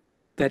that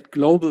that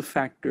global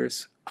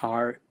factors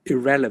are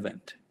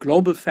irrelevant.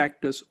 Global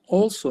factors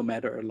also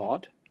matter a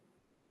lot,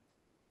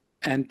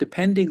 and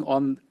depending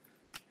on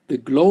the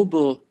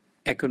global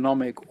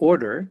economic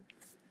order,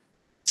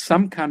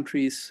 some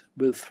countries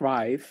will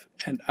thrive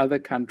and other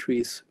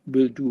countries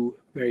will do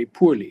very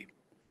poorly.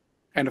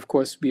 And of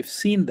course, we've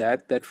seen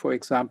that for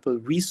example,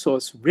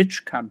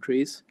 resource-rich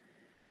countries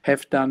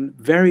have done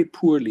very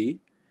poorly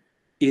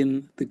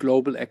in the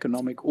global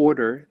economic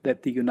order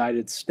that the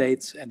United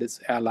States and its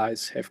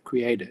allies have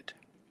created.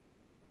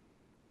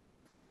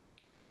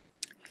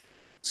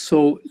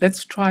 So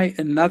let's try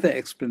another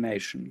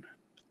explanation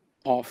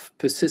of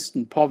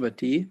persistent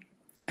poverty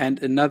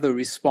and another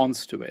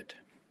response to it.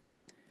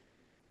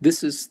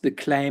 This is the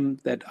claim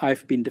that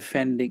I've been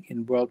defending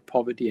in World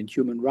Poverty and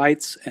Human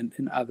Rights and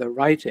in other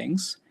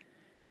writings.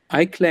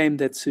 I claim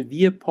that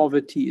severe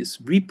poverty is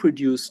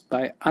reproduced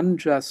by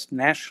unjust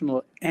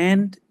national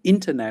and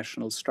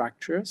international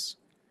structures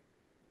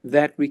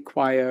that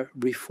require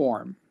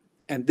reform.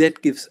 And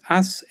that gives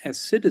us as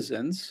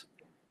citizens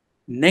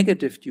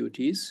negative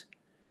duties,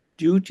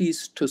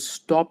 duties to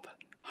stop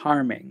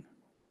harming.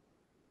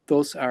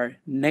 Those are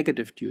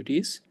negative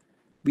duties.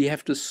 We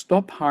have to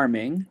stop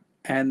harming,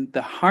 and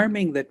the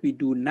harming that we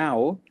do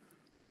now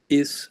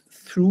is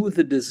through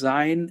the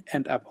design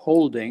and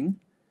upholding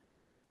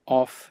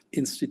of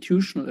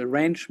institutional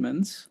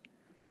arrangements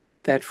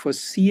that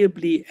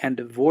foreseeably and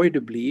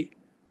avoidably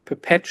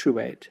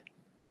perpetuate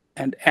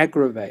and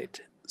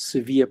aggravate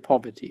severe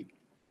poverty.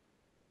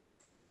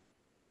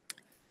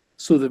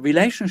 So the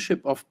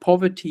relationship of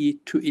poverty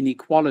to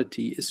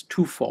inequality is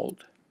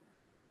twofold.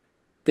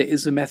 There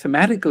is a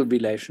mathematical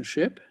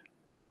relationship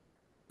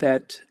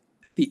that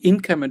the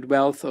income and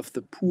wealth of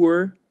the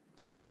poor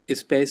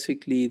is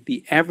basically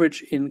the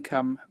average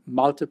income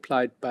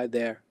multiplied by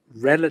their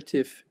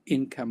relative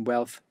income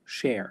wealth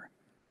share.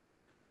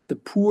 The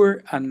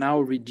poor are now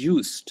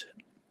reduced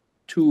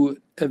to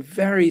a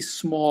very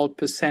small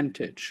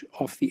percentage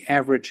of the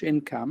average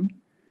income.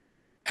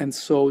 And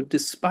so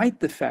despite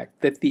the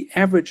fact that the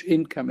average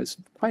income is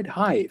quite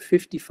high,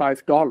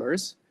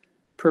 $55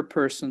 per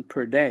person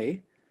per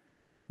day,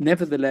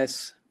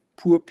 nevertheless,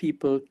 poor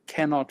people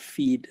cannot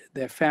feed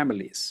their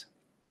families.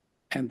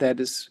 And that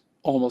is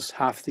almost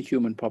half the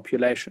human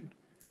population.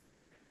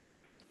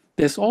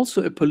 There's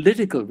also a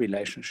political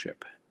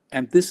relationship,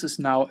 and this is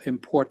now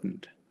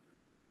important.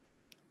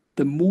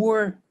 the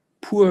more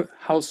poor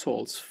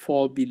households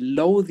fall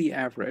below the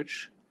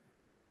average,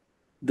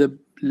 the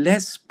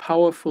less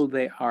powerful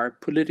they are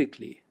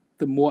politically,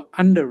 the more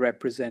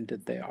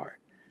underrepresented they are.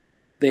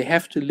 They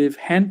have to live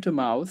hand to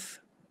mouth,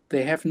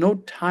 they have no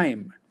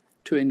time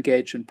to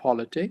engage in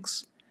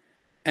politics,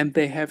 and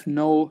they have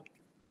no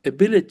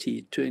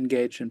ability to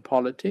engage in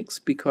politics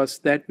because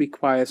that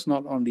requires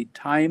not only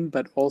time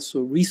but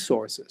also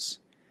resources.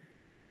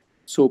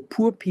 So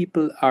poor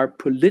people are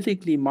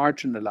politically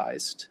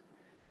marginalized.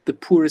 The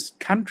poorest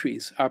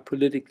countries are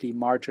politically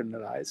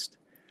marginalized.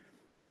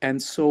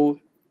 And so,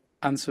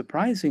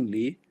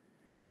 unsurprisingly,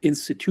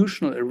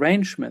 institutional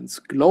arrangements,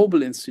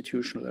 global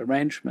institutional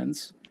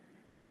arrangements,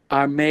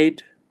 are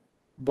made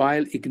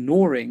while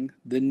ignoring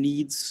the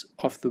needs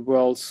of the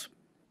world's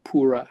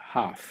poorer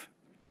half.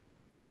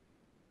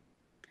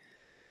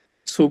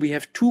 So we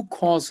have two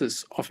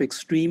causes of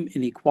extreme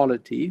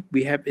inequality.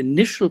 We have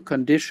initial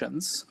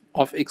conditions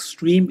of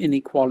extreme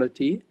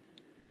inequality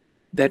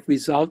that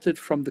resulted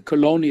from the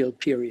colonial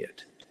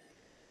period.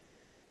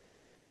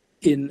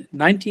 In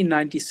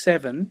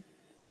 1997,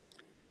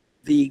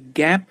 the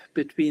gap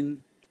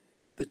between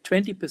the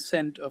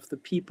 20% of the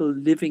people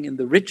living in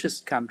the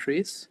richest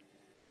countries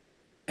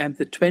and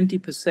the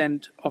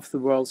 20% of the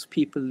world's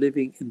people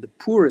living in the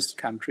poorest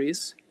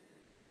countries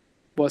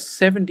was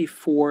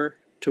 74-1.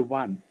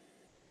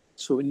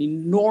 So an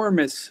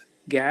enormous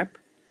gap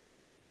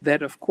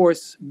that, of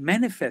course,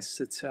 manifests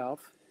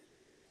itself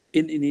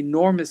in an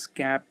enormous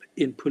gap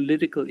in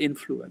political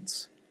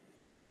influence.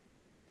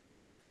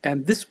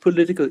 And this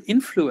political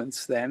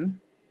influence then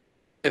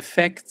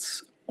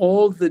affects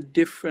all the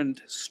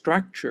different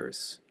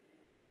structures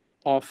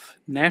of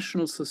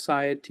national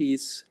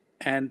societies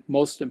and,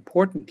 most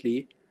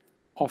importantly,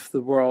 of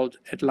the world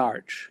at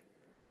large.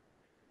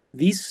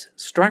 These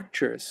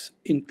structures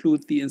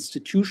include the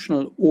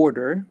institutional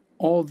order,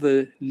 all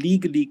the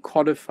legally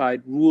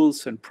codified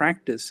rules and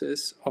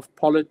practices of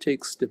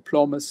politics,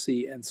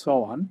 diplomacy, and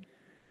so on.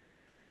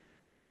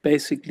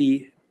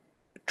 Basically,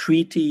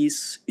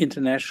 treaties,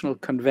 international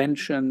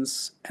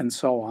conventions, and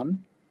so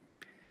on.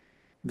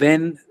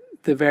 Then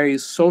the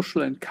various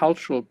social and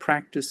cultural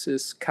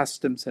practices,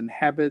 customs, and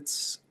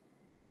habits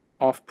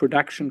of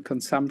production,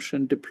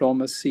 consumption,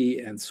 diplomacy,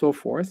 and so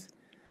forth.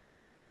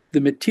 The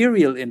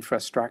material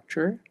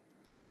infrastructure,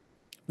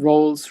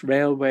 roads,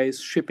 railways,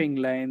 shipping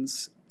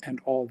lanes, and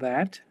all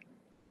that.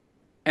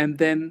 And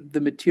then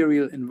the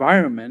material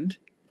environment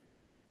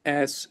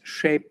as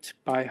shaped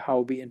by how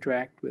we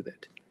interact with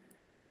it.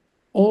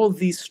 All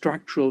these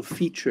structural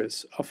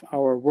features of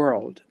our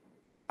world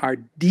are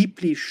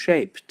deeply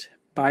shaped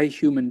by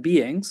human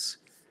beings,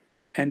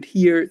 and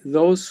here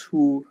those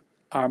who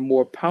are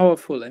more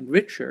powerful and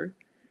richer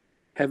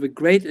have a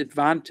great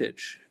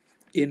advantage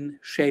in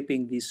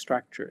shaping these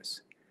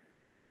structures.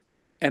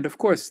 And of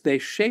course, they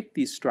shape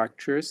these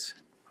structures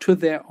to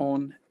their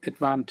own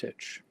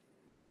advantage.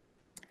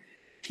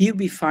 Here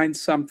we find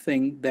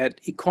something that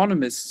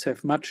economists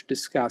have much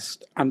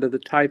discussed under the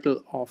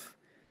title of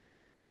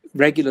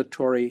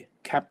regulatory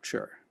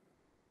capture.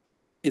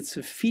 It's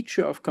a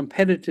feature of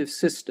competitive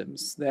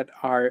systems that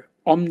are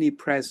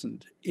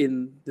omnipresent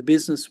in the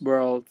business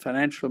world,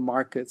 financial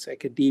markets,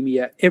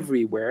 academia,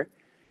 everywhere.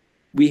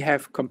 We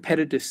have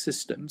competitive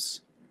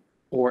systems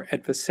or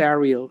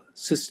adversarial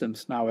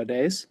systems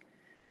nowadays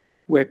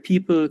where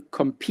people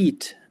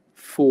compete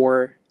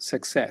for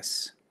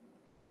success.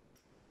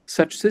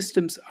 Such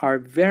systems are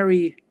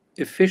very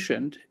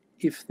efficient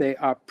if they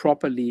are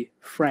properly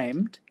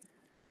framed,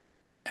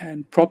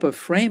 and proper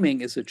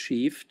framing is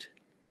achieved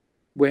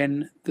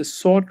when the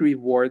sought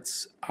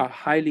rewards are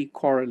highly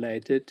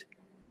correlated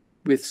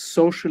with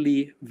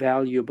socially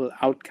valuable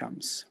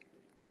outcomes.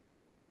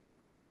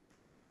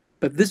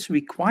 But this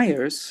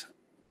requires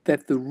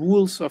that the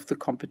rules of the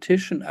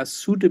competition are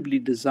suitably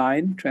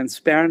designed,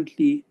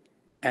 transparently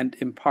and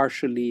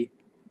impartially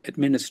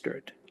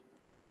administered.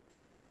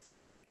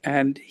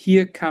 And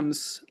here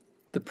comes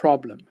the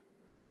problem.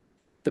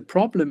 The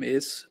problem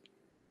is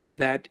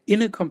that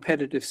in a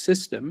competitive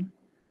system,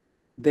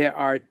 there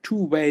are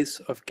two ways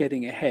of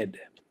getting ahead.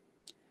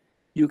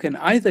 You can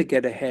either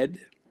get ahead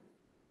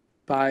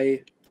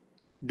by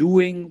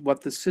doing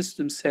what the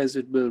system says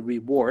it will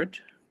reward,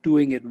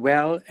 doing it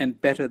well and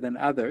better than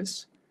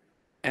others,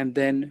 and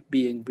then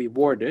being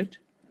rewarded.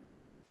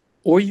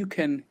 Or you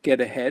can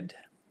get ahead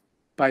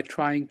by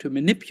trying to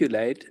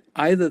manipulate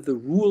either the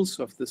rules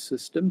of the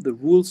system, the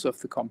rules of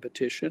the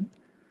competition,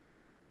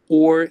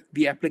 or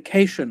the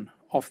application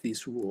of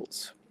these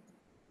rules.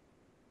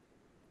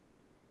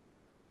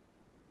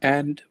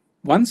 And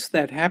once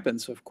that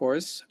happens, of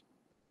course,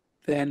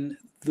 then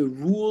the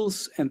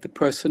rules and the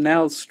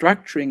personnel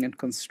structuring and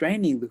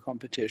constraining the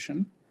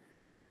competition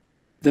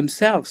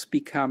themselves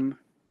become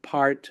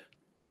part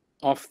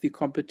of the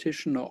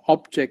competition or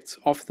objects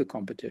of the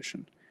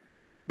competition.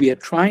 We are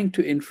trying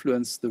to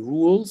influence the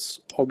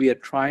rules, or we are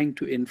trying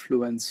to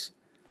influence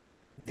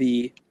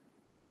the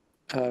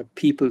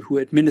people who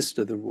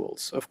administer the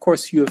rules. Of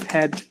course, you have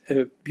had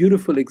a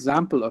beautiful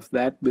example of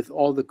that with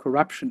all the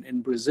corruption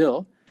in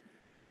Brazil,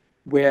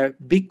 where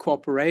big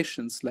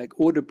corporations like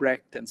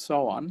Odebrecht and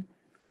so on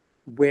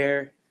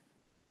were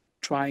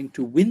trying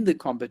to win the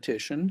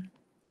competition,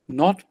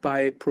 not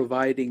by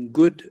providing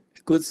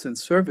goods and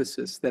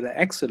services that are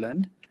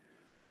excellent,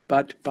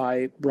 but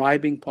by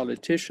bribing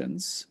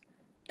politicians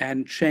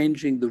and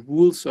changing the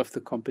rules of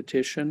the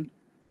competition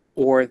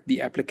or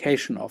the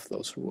application of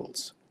those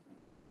rules.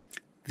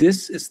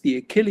 This is the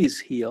Achilles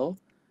heel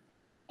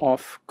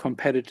of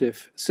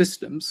competitive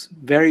systems,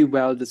 very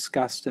well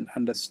discussed and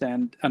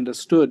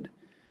understood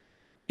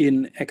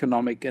in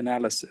economic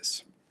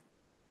analysis.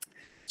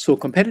 So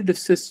competitive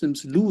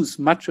systems lose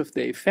much of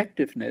their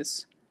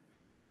effectiveness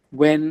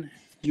when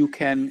you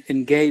can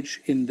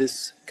engage in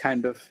this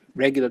kind of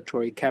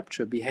regulatory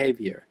capture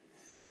behavior.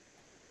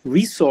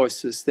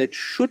 Resources that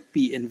should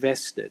be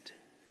invested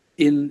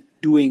in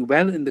doing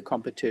well in the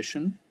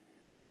competition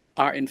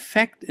are in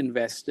fact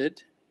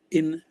invested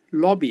in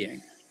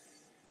lobbying.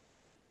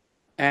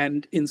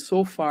 And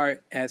insofar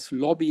as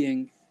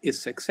lobbying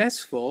is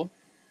successful,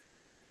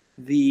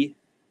 the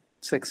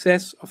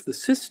success of the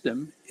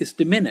system is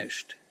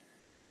diminished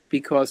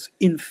because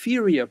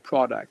inferior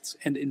products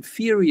and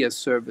inferior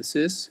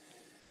services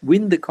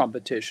win the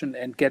competition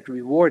and get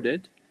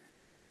rewarded,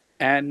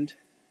 and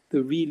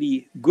the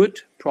really good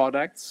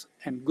products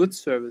and good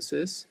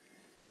services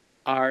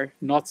are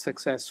not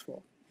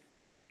successful.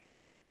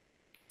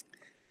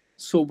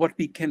 So what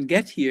we can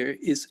get here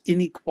is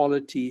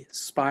inequality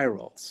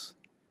spirals.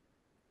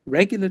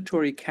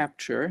 Regulatory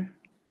capture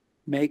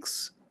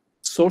makes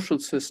social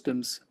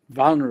systems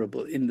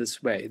vulnerable in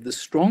this way. The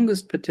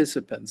strongest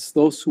participants,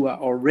 those who are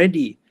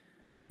already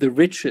the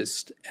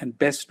richest and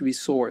best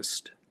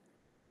resourced,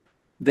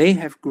 they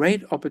have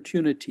great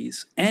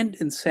opportunities and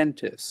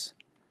incentives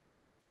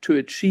to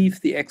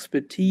achieve the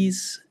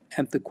expertise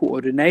and the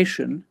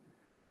coordination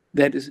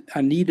that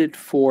are needed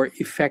for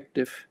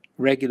effective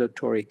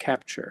regulatory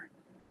capture.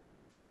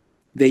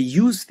 They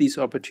use these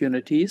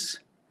opportunities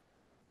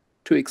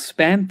to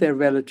expand their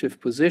relative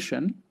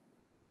position,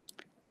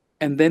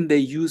 and then they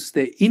use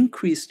their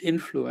increased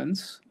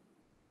influence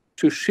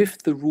to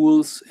shift the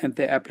rules and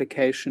their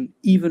application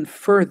even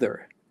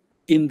further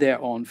in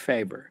their own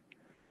favor.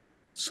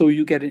 So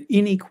you get an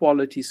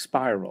inequality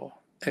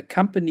spiral. A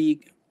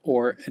company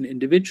or an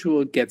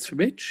individual gets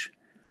rich,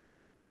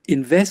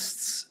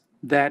 invests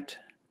that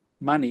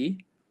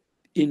money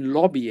in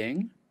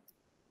lobbying,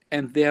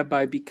 and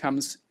thereby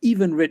becomes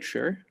even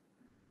richer.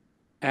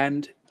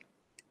 And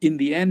in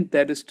the end,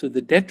 that is to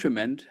the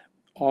detriment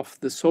of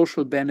the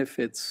social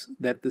benefits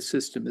that the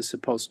system is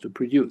supposed to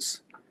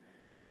produce.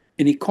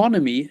 An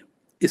economy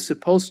is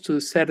supposed to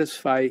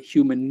satisfy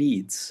human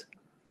needs.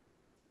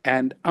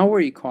 And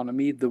our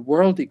economy, the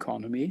world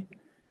economy,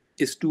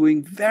 is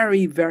doing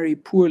very, very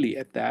poorly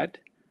at that,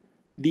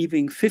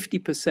 leaving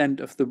 50%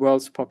 of the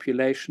world's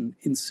population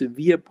in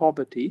severe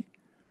poverty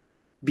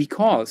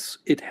because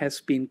it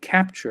has been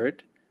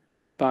captured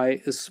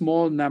by a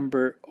small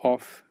number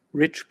of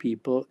rich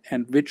people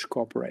and rich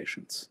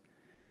corporations.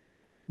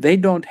 They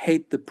don't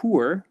hate the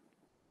poor,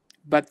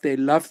 but they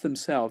love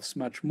themselves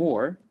much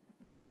more.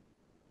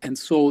 And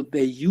so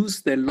they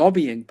use their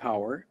lobbying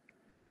power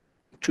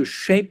to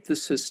shape the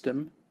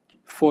system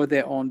for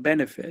their own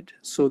benefit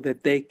so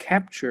that they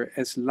capture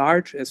as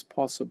large as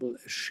possible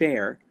a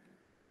share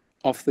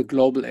of the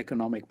global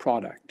economic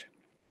product.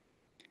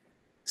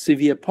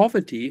 Severe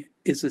poverty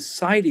is a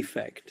side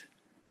effect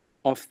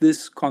of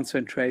this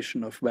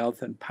concentration of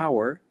wealth and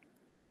power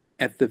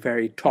at the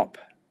very top.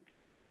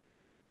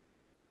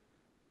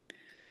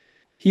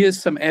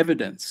 Here's some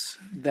evidence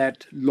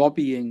that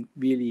lobbying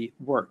really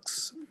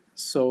works.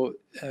 So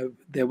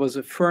there was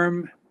a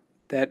firm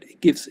that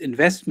gives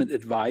investment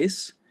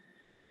advice,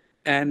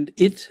 and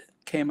it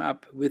came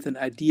up with an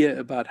idea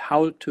about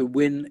how to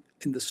win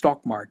in the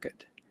stock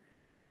market.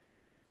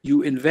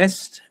 You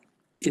invest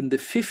in the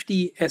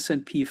 50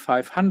 S&P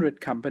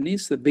 500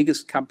 companies, the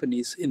biggest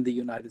companies in the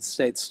United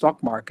States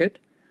stock market.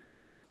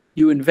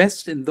 You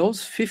invest in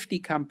those 50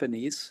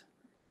 companies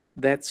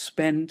that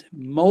spend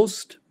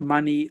most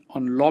money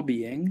on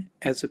lobbying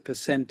as a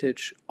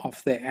percentage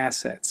of their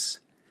assets.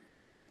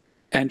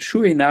 And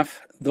sure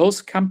enough,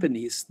 those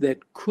companies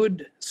that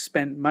could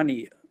spend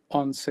money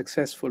on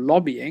successful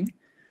lobbying,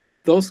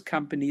 those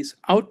companies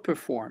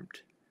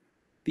outperformed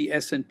the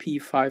S&P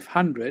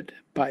 500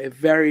 by a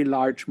very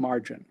large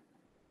margin,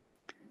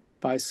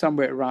 by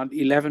somewhere around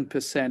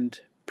 11%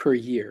 per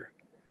year.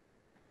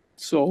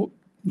 So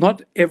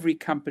not every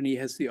company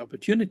has the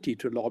opportunity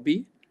to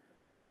lobby,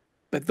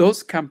 but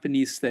those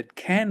companies that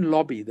can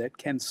lobby, that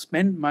can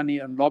spend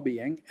money on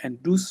lobbying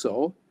and do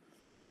so,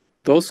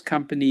 those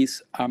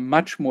companies are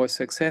much more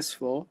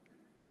successful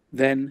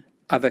than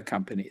other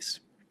companies.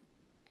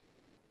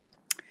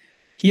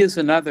 Here's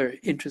another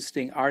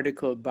interesting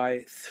article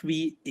by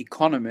 3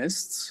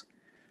 economists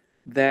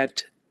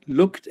that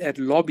looked at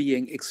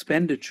lobbying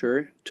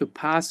expenditure to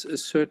pass a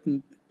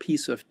certain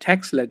piece of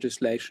tax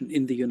legislation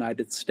in the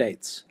United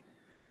States.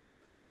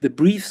 The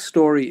brief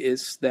story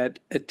is that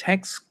a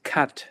tax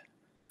cut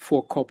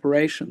for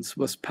corporations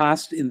was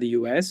passed in the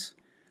US,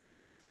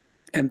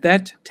 and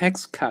that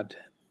tax cut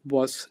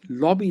was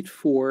lobbied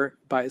for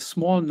by a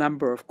small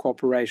number of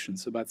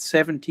corporations, about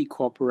 70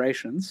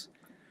 corporations.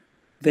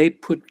 They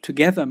put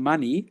together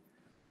money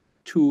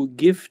to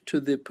give to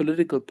the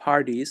political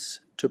parties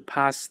to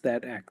pass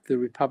that act, the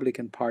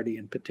Republican Party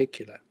in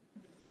particular.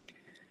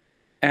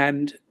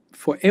 And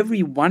for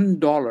every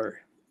 $1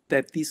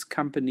 that these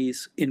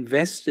companies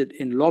invested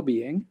in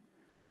lobbying,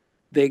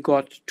 they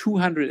got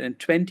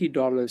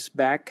 $220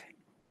 back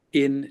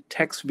in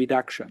tax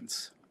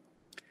reductions.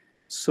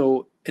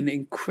 So an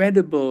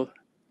incredible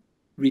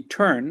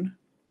return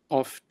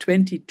of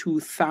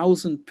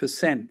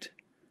 22,000%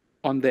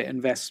 on their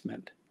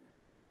investment.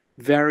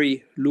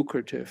 Very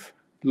lucrative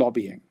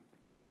lobbying.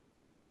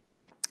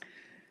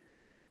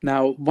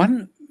 Now,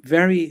 one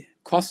very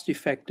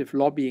cost-effective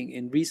lobbying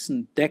in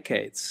recent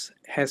decades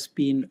has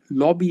been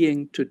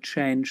lobbying to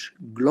change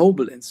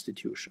global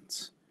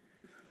institutions.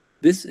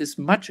 This is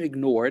much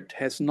ignored,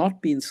 has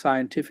not been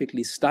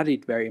scientifically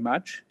studied very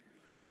much,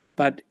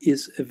 but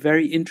is a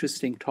very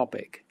interesting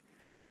topic.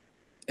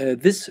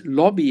 This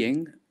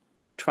lobbying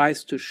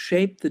tries to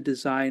shape the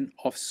design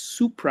of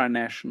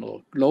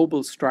supranational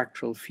global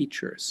structural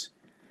features.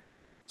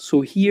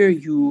 So here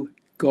you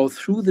go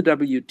through the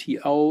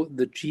WTO,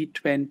 the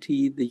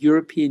G20, the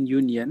European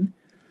Union.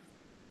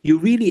 You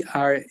really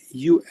are,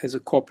 you as a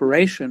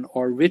corporation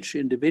or rich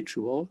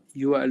individual,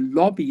 you are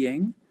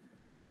lobbying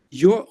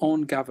your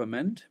own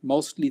government,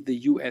 mostly the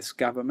US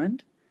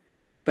government,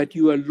 but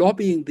you are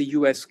lobbying the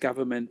US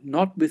government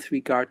not with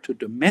regard to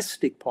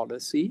domestic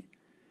policy,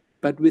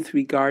 but with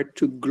regard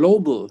to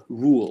global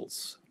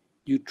rules.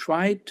 You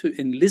try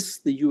to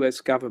enlist the US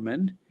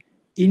government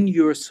in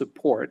your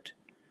support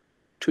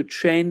to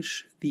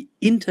change the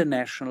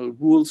international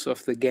rules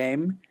of the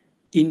game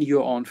in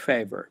your own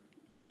favor.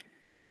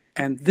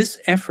 And this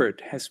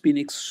effort has been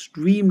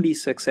extremely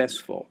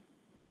successful.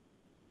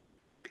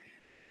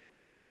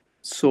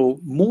 So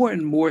more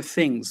and more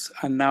things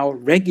are now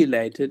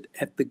regulated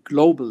at the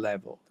global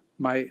level.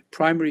 My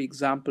primary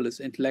example is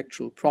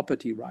intellectual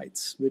property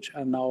rights, which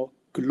are now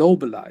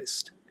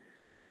globalized.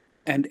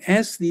 And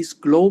as these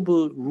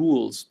global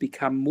rules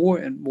become more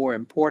and more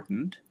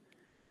important,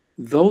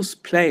 those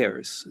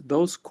players,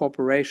 those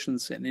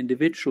corporations and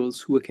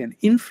individuals who can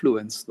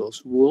influence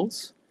those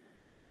rules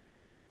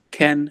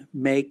can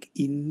make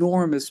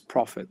enormous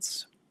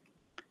profits.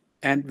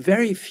 And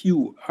very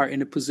few are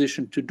in a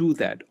position to do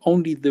that.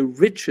 Only the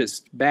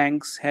richest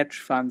banks, hedge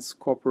funds,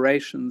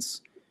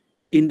 corporations,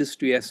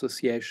 industry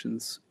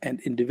associations, and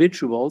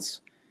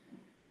individuals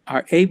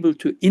are able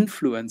to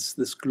influence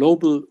this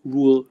global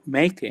rule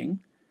making,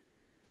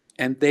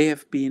 and they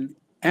have been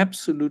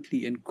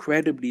absolutely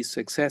incredibly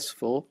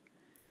successful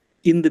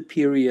in the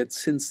period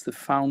since the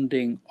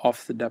founding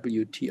of the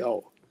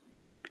WTO.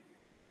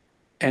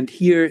 And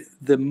here,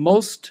 the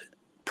most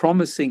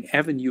promising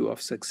avenue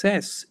of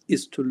success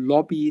is to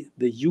lobby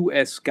the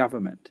US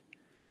government,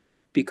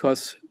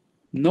 because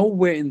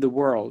nowhere in the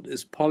world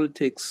is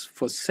politics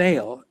for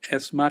sale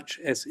as much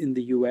as in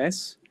the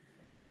US,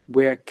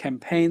 where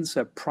campaigns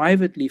are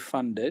privately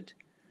funded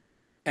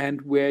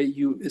and where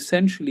you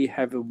essentially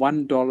have a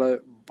 $1,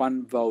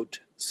 one vote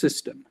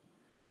system.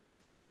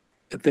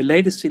 The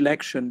latest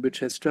election, which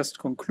has just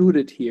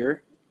concluded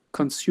here,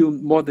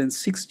 consumed more than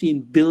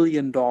 $16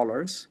 billion.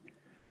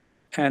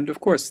 And of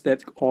course,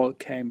 that all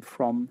came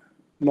from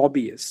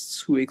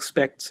lobbyists who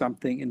expect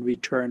something in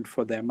return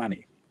for their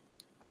money.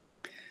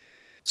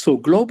 So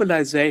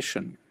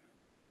globalization,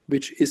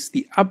 which is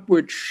the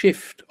upward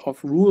shift of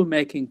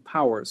rule-making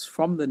powers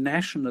from the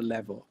national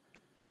level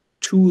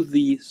to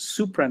the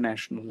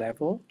supranational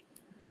level,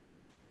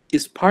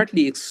 is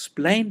partly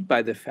explained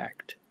by the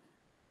fact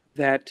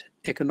that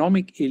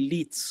economic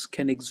elites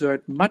can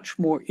exert much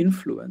more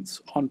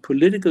influence on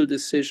political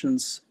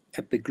decisions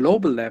at the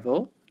global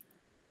level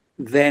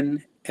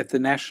than at the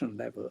national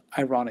level,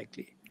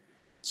 ironically.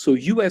 So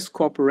US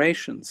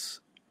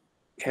corporations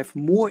have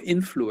more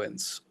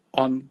influence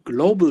on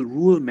global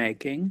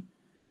rulemaking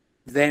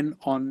than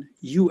on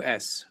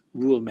US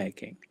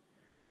rulemaking.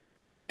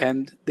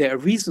 And there are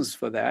reasons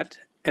for that.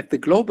 At the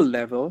global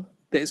level,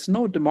 there is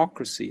no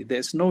democracy, there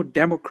is no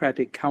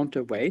democratic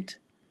counterweight,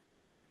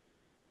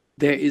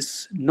 there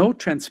is no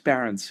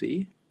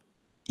transparency,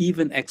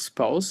 even ex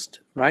post,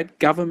 right?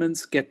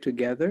 Governments get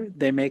together,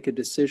 they make a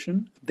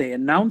decision, they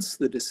announce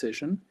the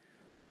decision,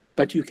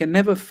 but you can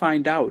never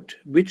find out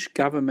which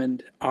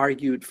government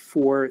argued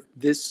for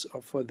this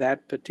or for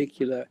that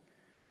particular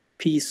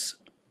piece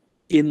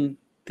in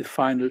the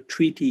final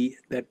treaty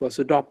that was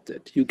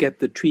adopted. You get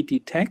the treaty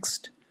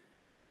text,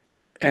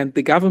 and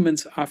the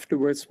governments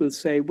afterwards will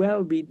say,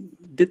 well, we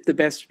did the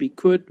best we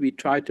could, we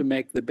tried to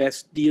make the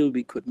best deal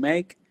we could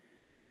make,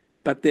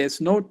 but there's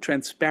no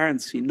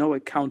transparency, no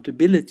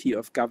accountability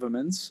of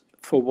governments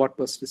for what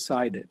was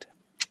decided.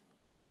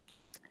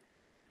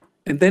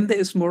 And then there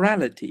is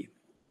morality.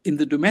 In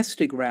the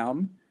domestic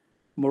realm,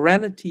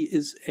 morality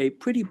is a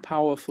pretty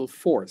powerful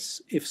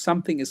force. If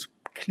something is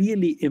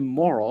clearly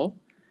immoral,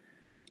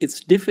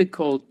 it's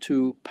difficult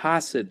to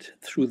pass it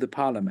through the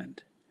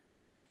parliament.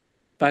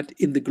 But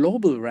in the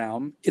global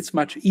realm, it's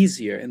much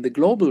easier. In the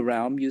global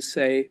realm, you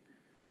say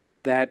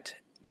that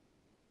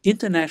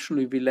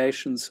international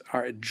relations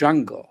are a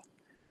jungle.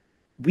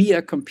 We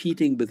are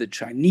competing with the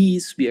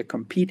Chinese, we are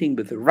competing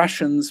with the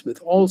Russians, with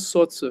all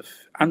sorts of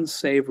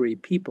unsavory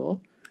people,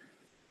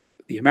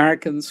 the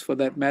Americans for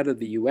that matter,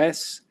 the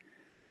US.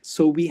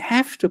 So we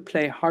have to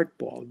play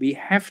hardball, we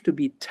have to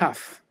be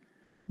tough.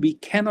 We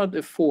cannot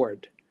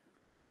afford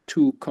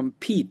to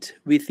compete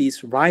with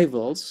these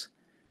rivals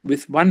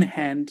with one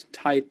hand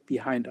tied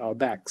behind our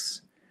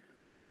backs.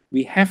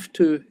 We have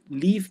to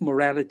leave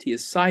morality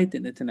aside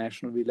in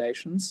international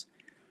relations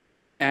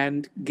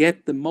and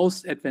get the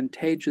most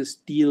advantageous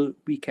deal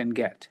we can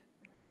get.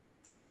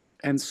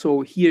 And so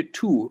here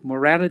too,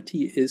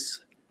 morality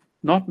is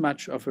not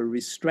much of a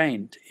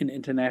restraint in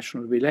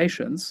international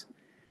relations,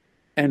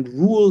 and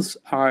rules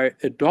are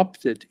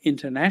adopted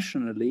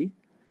internationally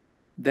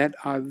that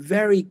are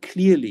very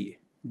clearly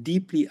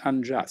deeply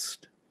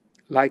unjust,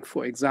 like,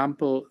 for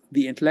example,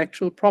 the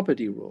intellectual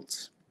property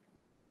rules.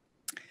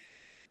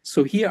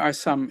 So here are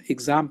some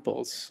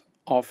examples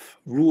of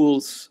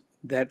rules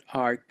that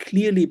are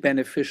clearly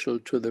beneficial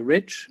to the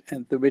rich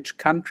and the rich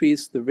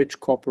countries, the rich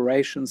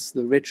corporations,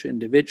 the rich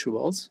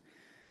individuals,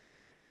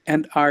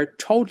 and are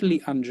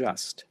totally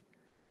unjust.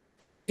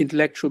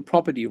 Intellectual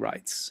property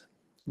rights,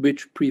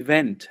 which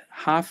prevent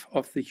half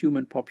of the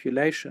human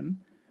population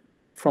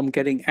from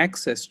getting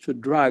access to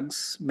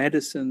drugs,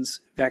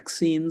 medicines,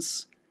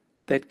 vaccines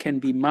that can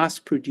be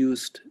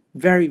mass-produced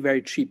very,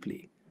 very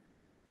cheaply.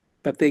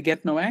 But they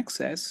get no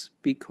access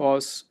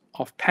because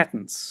of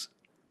patents,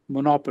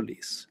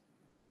 monopolies.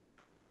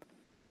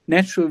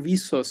 Natural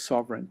resource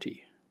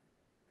sovereignty.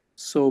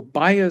 So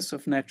buyers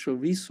of natural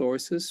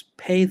resources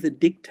pay the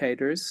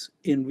dictators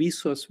in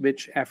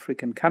resource-rich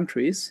African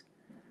countries.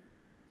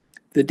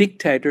 The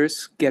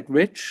dictators get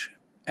rich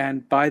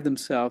and buy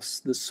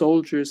themselves the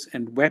soldiers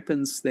and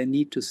weapons they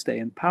need to stay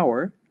in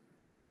power.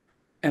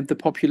 And the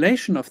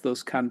population of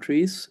those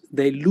countries,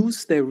 they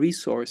lose their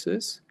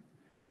resources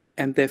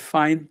and they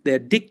find their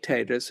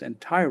dictators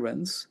and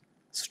tyrants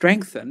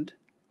strengthened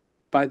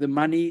by the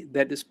money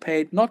that is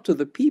paid not to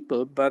the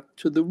people, but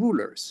to the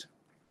rulers.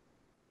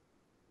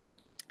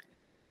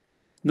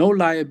 No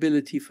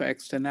liability for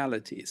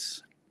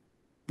externalities.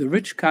 The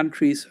rich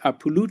countries are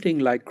polluting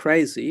like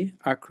crazy,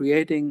 are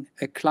creating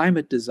a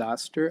climate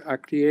disaster, are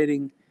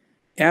creating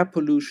air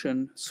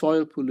pollution,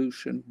 soil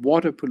pollution,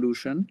 water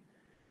pollution.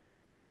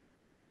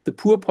 The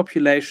poor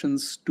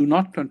populations do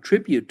not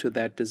contribute to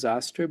that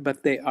disaster,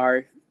 but they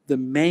are the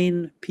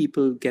main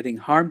people getting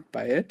harmed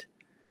by it.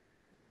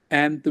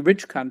 And the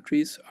rich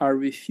countries are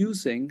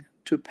refusing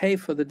to pay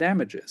for the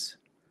damages.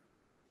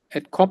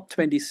 At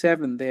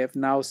COP27, they have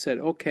now said,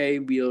 okay,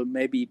 we'll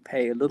maybe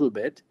pay a little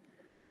bit,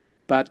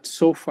 but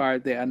so far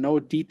there are no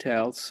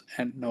details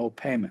and no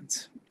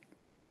payments.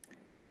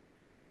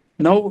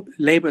 No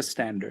labor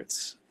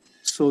standards.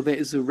 So there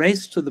is a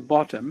race to the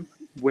bottom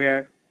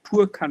where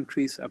poor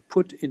countries are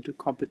put into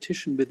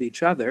competition with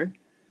each other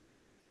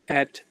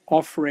at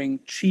offering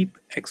cheap,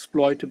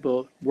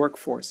 exploitable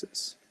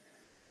workforces.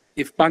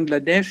 If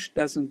Bangladesh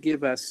doesn't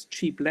give us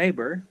cheap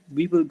labor,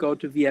 we will go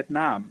to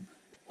Vietnam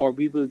or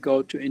we will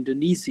go to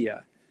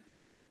Indonesia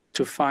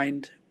to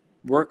find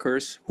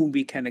workers whom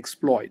we can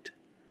exploit.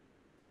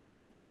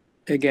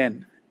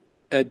 Again,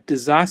 a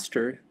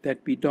disaster that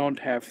we don't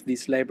have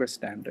these labor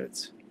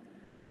standards.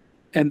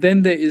 And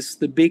then there is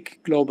the big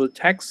global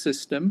tax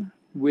system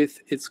with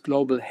its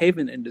global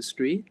haven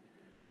industry,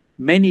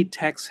 many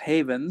tax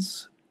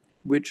havens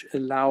which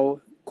allow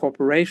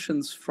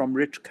corporations from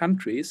rich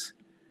countries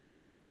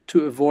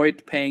to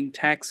avoid paying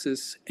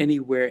taxes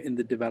anywhere in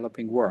the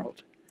developing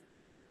world.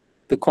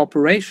 The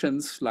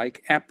corporations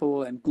like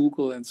Apple and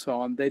Google and so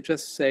on, they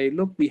just say,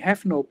 look, we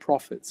have no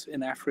profits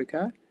in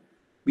Africa,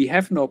 we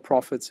have no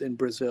profits in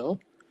Brazil,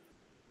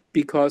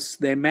 because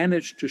they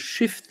managed to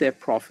shift their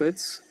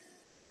profits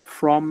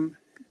from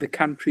the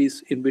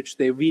countries in which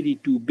they really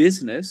do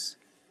business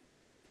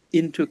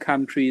into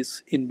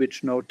countries in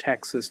which no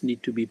taxes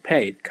need to be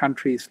paid.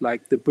 Countries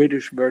like the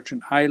British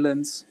Virgin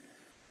Islands,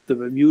 the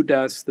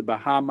Bermudas, the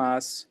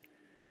Bahamas,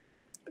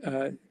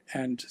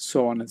 and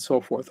so on and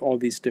so forth, all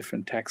these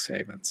different tax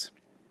havens.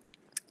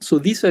 So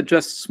these are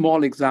just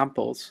small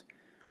examples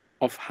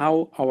of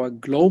how our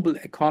global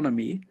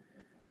economy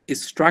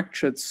is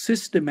structured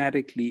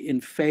systematically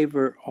in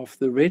favor of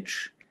the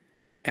rich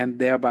and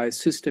thereby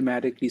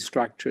systematically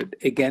structured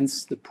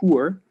against the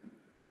poor.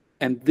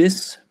 And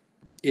this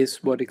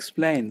is what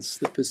explains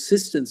the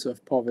persistence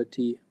of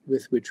poverty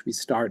with which we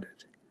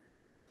started.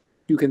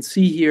 You can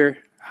see here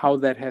how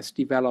that has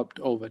developed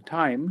over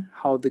time,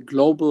 how the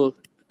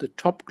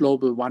top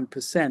global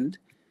 1%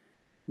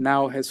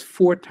 now has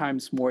 4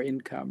 times more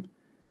income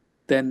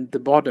than the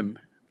bottom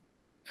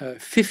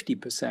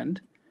 50%.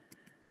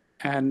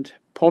 And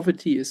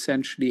poverty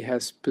essentially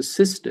has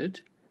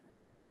persisted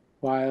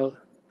while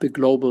the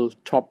global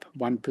top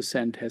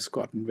 1% has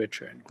gotten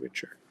richer and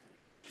richer.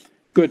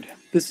 Good.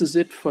 This is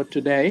it for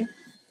today.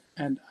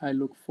 And I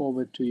look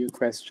forward to your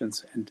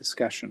questions and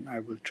discussion. I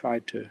will try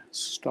to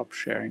stop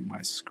sharing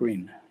my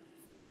screen.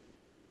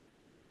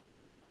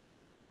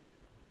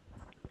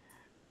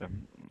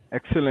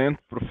 Excellent,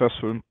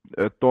 Professor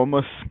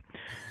Thomas.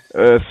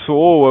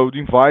 So I would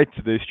invite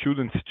the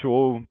students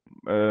to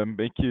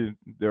make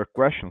their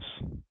questions.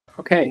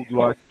 Okay. Who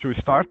would like to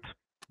start?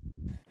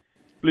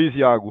 Please,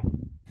 Iago.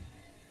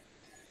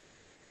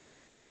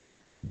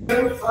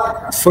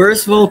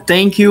 First of all,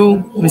 thank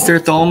you,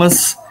 Mr.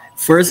 Thomas.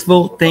 First of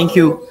all, thank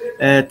you,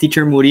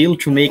 Teacher Murilo,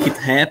 to make it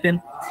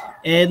happen.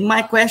 And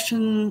my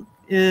question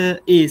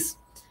is,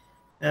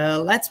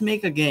 let's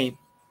make a game.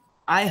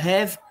 I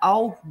have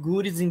all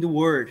goodies in the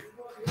world.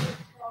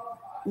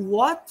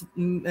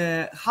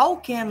 How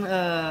can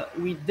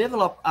we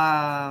develop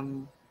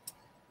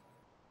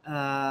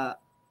the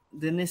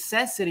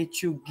necessity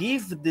to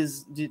give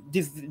this,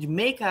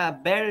 make a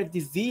better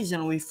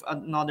division with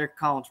other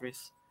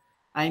countries?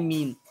 I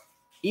mean,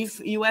 if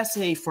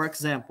USA, for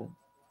example,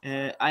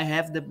 I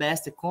have the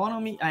best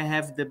economy, I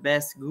have the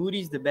best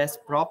goodies, the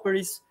best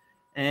properties,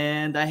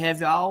 and I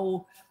have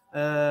all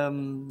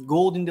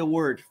gold in the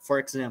world, for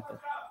example.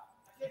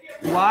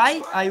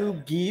 Why I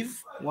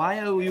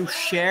will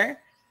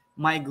share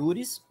my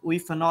goodies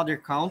with another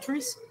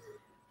countries?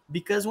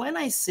 Because when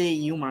I say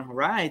human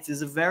rights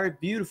is very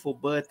beautiful,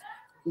 but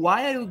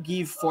why I will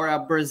give for a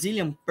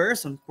Brazilian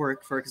person,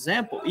 for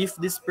example, if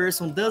this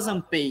person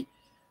doesn't pay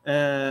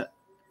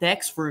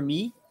tax for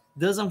me,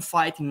 doesn't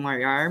fight in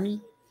my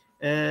army,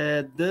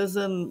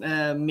 doesn't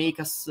make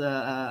us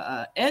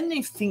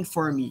anything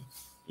for me.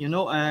 You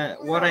know,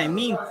 what I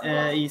mean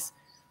is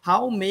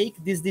how make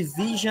this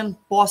division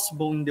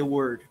possible in the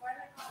world.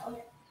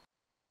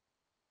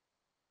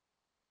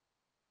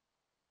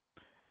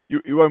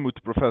 You are mute,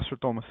 Professor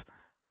Thomas.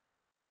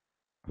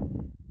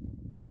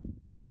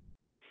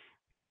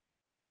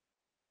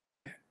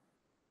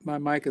 My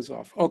mic is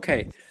off.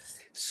 Okay.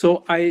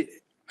 So I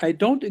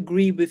don't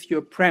agree with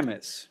your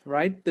premise,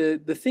 right?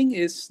 The thing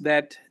is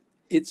that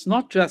it's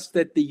not just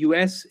that the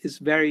US is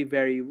very,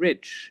 very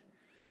rich.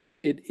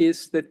 It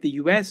is that the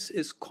US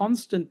is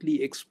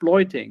constantly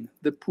exploiting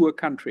the poor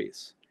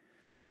countries.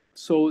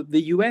 So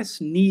the US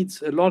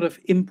needs a lot of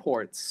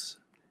imports,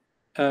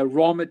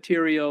 raw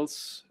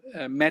materials,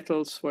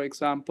 metals, for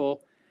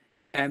example,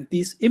 and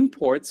these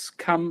imports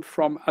come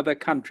from other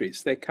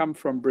countries. They come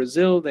from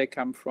Brazil, they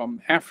come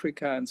from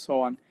Africa, and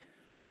so on.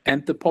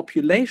 And the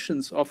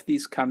populations of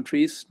these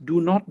countries do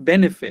not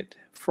benefit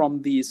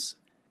from these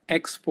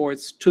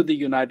exports to the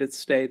United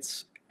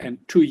States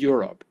and to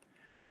Europe.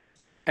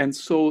 And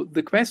so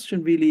the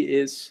question really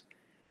is,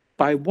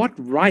 by what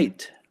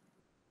right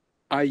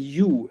are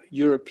you,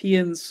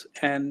 Europeans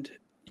and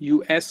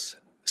US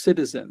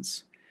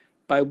citizens,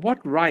 by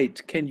what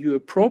right can you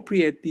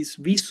appropriate these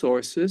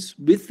resources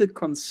with the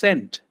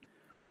consent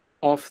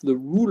of the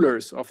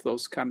rulers of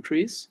those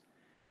countries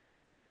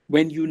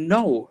when you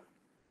know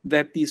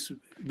that these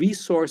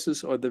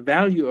resources or the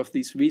value of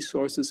these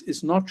resources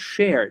is not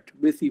shared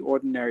with the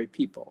ordinary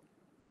people?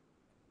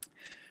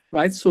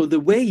 Right? So the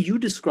way you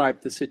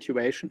describe the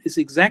situation is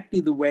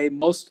exactly the way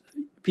most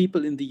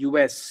people in the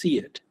US see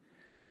it.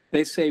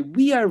 They say,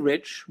 we are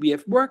rich, we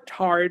have worked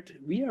hard,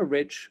 we are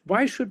rich,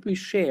 why should we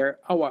share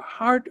our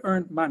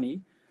hard-earned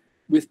money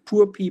with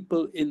poor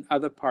people in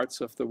other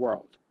parts of the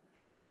world?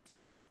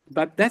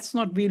 But that's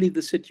not really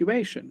the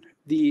situation.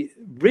 The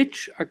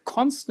rich are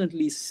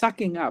constantly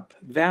sucking up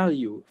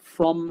value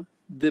from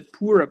the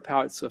poorer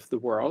parts of the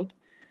world,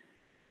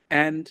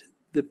 and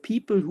the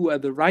people who are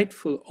the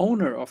rightful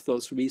owner of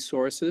those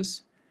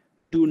resources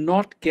do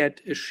not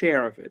get a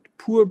share of it.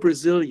 Poor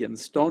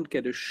Brazilians don't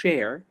get a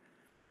share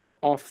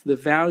of the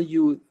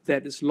value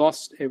that is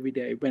lost every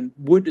day when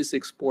wood is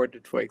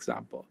exported, for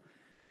example.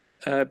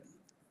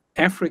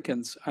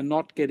 Africans are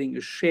not getting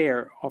a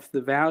share of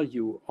the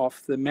value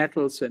of the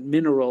metals and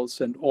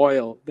minerals and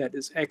oil that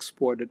is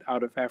exported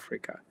out of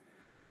Africa.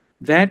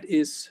 That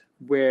is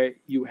where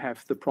you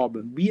have the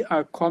problem. We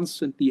are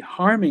constantly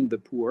harming the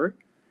poor,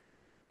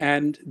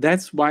 and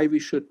that's why we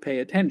should pay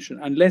attention,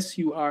 unless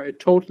you are a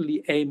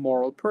totally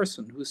amoral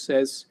person who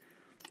says,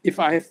 if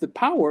I have the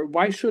power,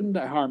 why shouldn't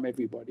I harm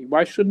everybody?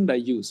 Why shouldn't I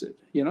use it?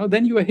 You know,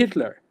 then you are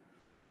Hitler.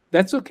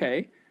 That's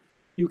okay.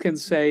 You can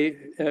say,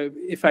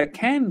 if I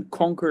can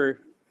conquer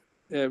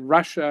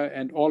Russia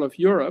and all of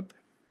Europe,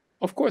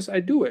 of course I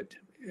do it.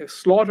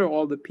 Slaughter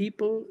all the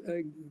people,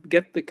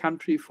 get the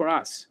country for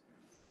us.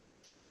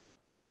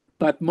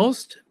 But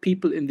most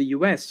people in the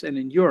US and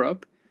in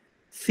Europe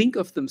think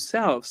of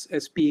themselves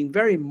as being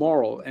very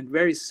moral and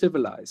very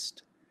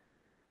civilized.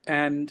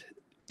 And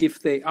if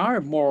they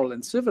are moral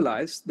and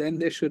civilized, then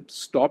they should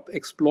stop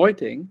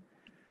exploiting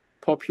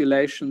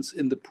populations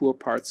in the poor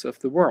parts of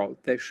the world.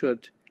 They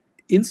should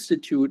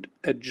institute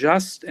a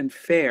just and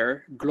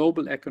fair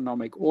global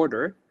economic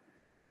order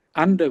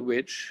under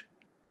which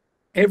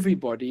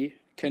everybody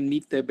can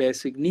meet their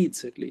basic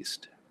needs, at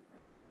least.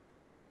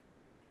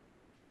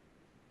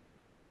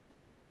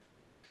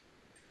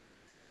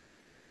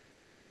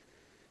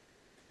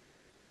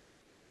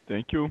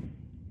 Thank you.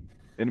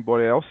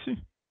 Anybody else?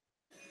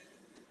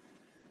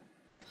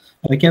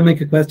 I can make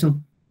a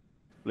question.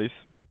 Please.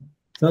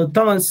 So,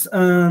 Thomas,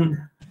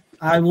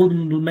 I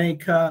wouldn't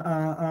make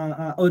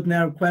an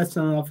ordinary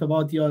question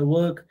about your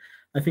work,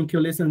 I think you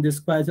listened to this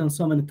question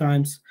so many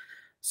times.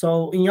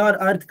 So in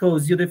your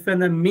articles, you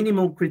defend a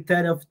minimum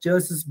criteria of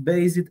justice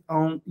based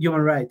on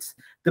human rights.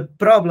 The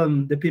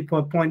problem the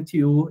people point to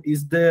you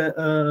is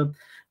the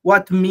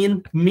what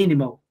mean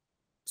minimal.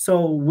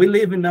 So we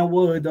live in a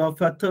world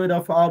of a third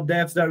of all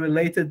deaths are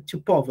related to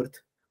poverty,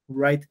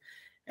 right?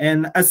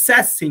 And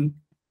assessing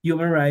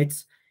human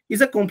rights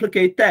is a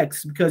complicated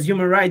text because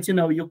human rights, you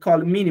know, you call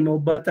minimal,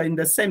 but in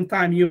the same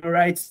time, human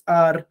rights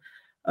are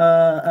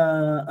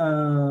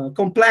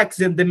complex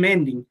and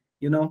demanding.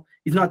 You know,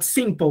 it's not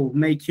simple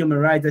make human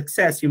rights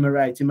access human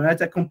rights. Human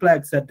rights are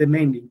complex and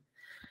demanding.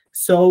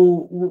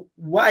 So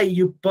why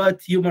you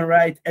put human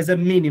rights as a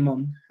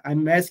minimum?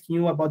 I'm asking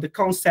you about the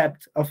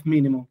concept of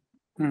minimum.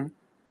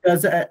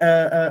 Because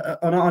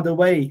another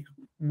way,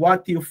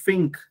 what do you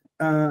think?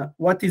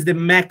 What is the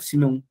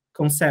maximum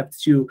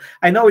concept to you?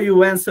 I know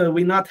you answer.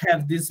 We not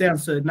have this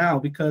answer now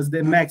because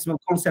the maximum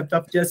concept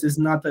of justice is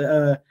not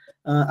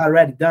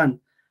already done.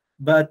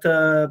 But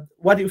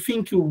what do you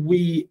think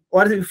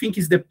what do you think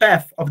is the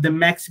path of the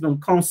maximum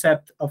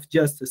concept of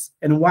justice,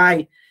 and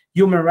why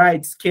human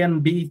rights can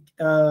be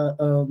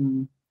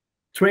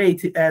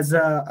treated as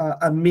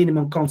a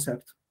minimum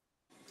concept?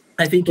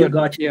 I think you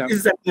got it. Yeah. This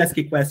is a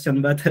pesky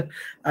question, but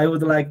I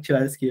would like to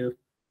ask you.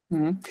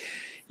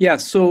 Yeah,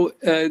 so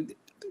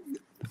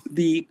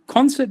the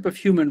concept of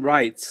human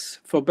rights,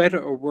 for better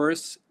or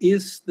worse,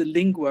 is the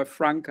lingua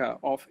franca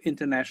of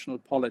international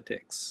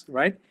politics,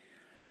 right?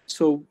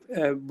 So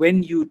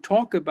when you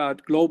talk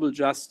about global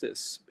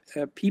justice,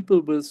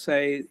 people will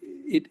say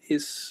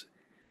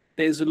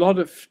there's a lot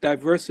of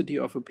diversity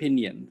of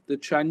opinion. The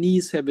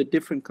Chinese have a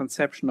different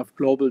conception of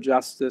global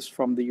justice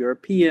from the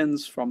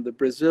Europeans, from the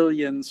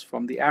Brazilians,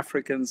 from the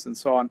Africans, and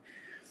so on.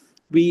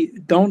 We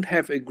don't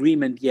have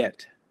agreement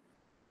yet.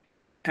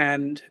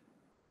 And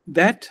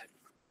that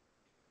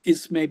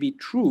is maybe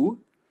true,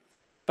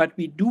 but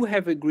we do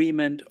have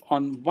agreement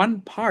on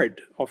one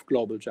part of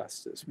global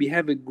justice. We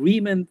have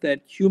agreement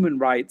that human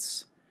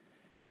rights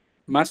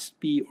must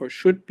be or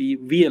should be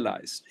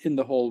realized in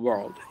the whole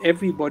world.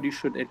 Everybody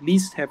should at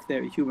least have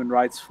their human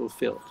rights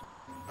fulfilled.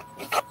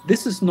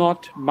 This is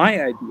not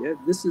my idea.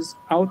 This is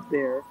out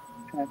there,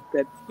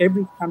 that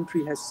every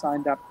country has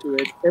signed up to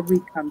it. Every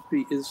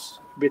country is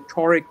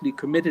rhetorically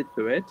committed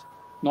to it.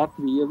 Not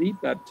really,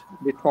 but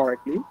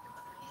rhetorically.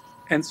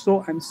 And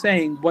so I'm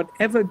saying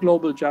whatever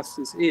global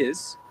justice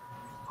is,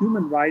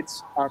 human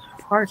rights are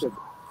part of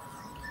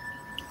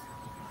it.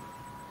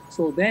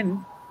 So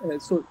then,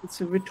 so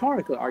it's a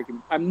rhetorical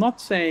argument. I'm not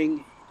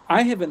saying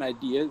I have an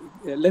idea,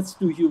 let's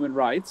do human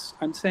rights.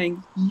 I'm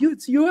saying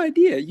it's your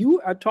idea.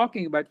 You are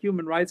talking about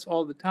human rights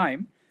all the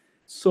time.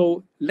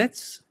 So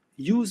let's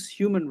use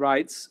human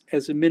rights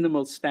as a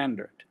minimal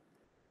standard.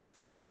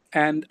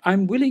 And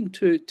I'm willing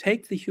to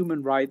take the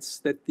human rights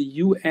that the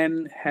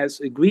UN has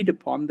agreed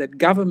upon, that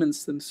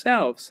governments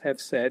themselves have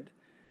said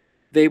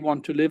they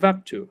want to live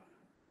up to.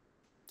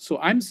 So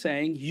I'm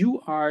saying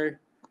you are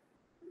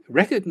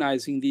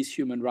recognizing these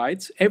human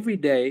rights every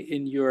day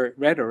in your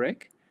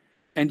rhetoric,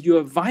 and you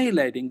are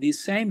violating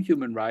these same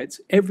human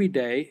rights every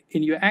day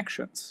in your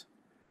actions.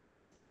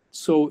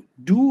 So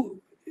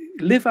do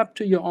live up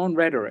to your own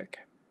rhetoric.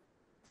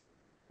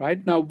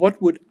 Right? Now,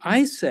 what would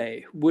I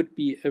say would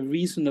be a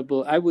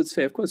reasonable, I would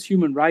say, of course,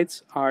 human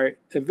rights are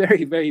a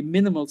very, very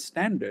minimal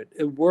standard.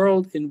 A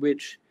world in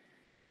which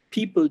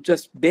people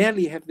just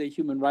barely have their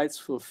human rights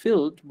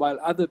fulfilled while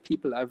other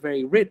people are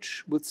very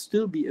rich would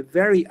still be a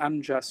very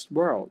unjust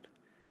world.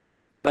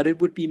 But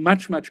it would be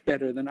much, much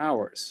better than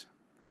ours.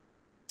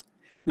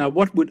 Now,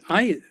 what would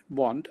I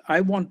want?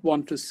 I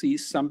want to see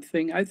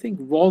something. I think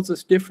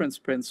Rawls's difference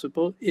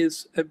principle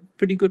is a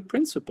pretty good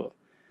principle.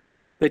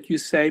 That you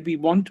say we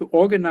want to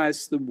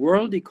organize the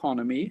world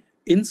economy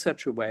in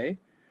such a way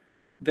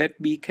that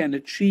we can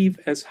achieve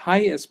as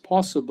high as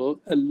possible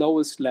a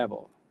lowest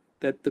level,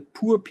 that the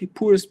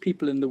poorest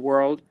people in the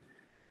world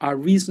are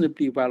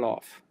reasonably well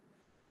off.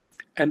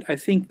 And I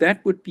think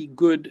that would be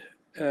good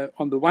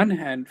on the one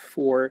hand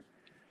for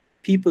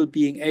people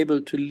being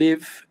able to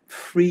live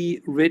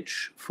free,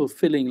 rich,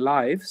 fulfilling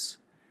lives,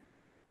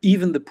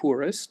 even the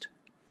poorest.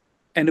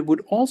 And it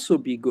would also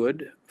be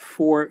good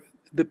for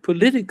the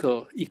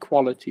political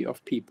equality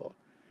of people,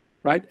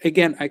 right?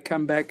 Again, I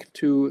come back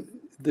to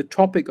the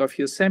topic of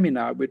your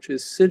seminar, which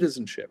is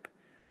citizenship.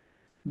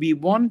 We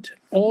want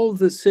all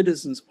the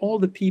citizens, all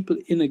the people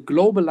in a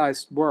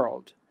globalized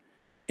world,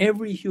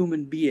 every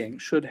human being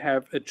should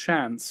have a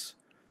chance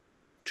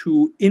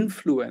to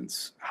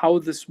influence how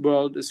this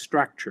world is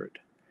structured.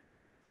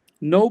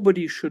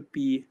 Nobody should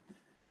be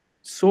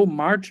so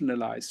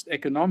marginalized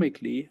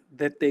economically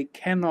that they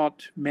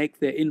cannot make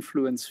their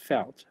influence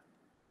felt.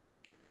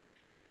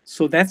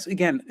 So that's,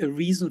 again, a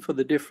reason for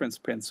the difference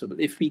principle.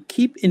 If we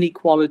keep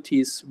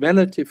inequalities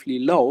relatively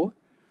low,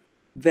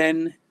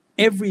 then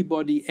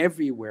everybody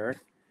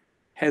everywhere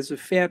has a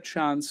fair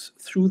chance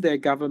through their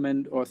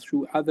government or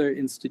through other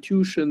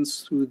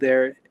institutions, through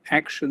their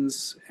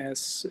actions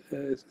as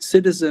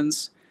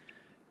citizens,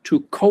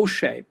 to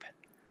co-shape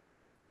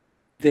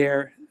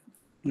their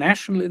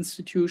national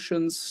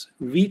institutions,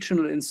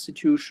 regional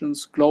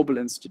institutions, global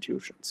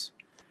institutions.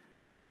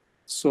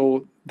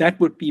 So that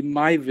would be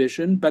my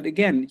vision. But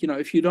again, you know,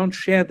 if you don't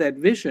share that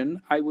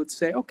vision, I would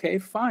say, okay,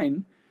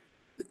 fine,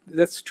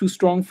 that's too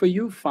strong for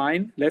you,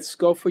 fine, let's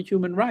go for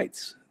human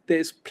rights.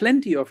 There's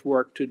plenty of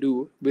work to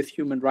do with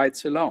human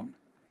rights alone.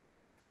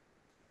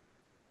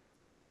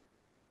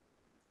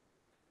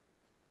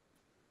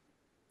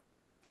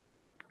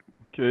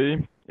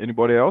 Okay,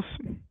 anybody else?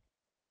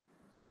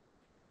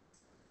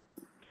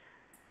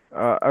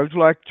 I would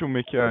like to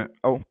make a,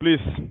 oh, please,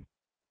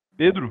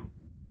 Pedro.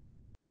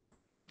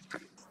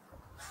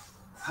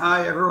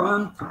 Hi,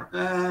 everyone.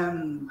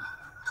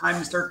 Hi,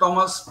 Mr.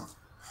 Thomas.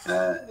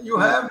 You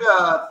have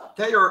a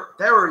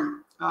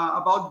theory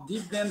about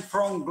dividend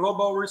from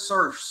global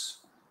resource.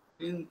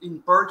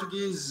 In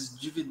Portuguese,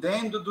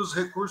 dividendo dos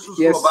recursos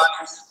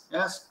globais.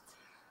 Yes.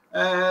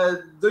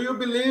 Do you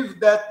believe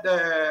that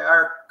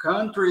our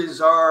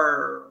countries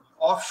are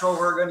offshore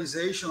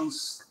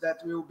organizations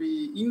that will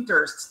be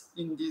interested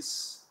in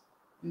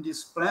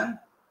this plan?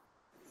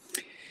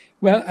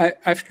 Well,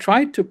 I've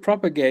tried to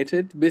propagate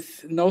it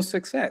with no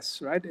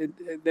success, right?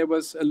 There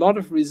was a lot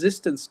of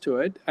resistance to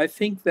it. I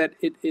think that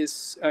it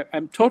is,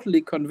 I'm totally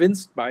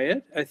convinced by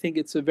it. I think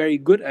it's a very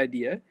good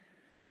idea.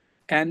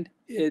 And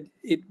it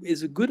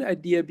is a good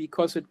idea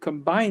because it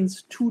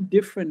combines two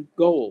different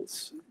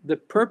goals: the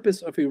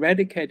purpose of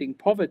eradicating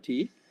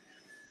poverty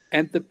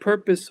and the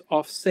purpose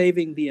of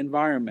saving the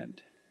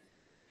environment.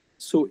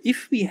 So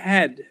if we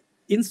had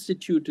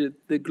instituted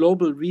the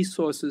global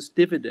resources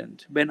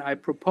dividend when I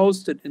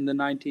proposed it in the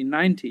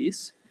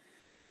 1990s,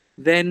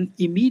 then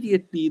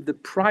immediately the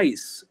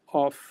price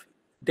of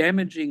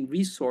damaging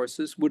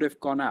resources would have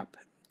gone up.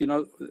 You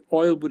know,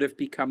 oil would have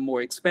become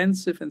more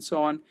expensive and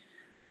so on.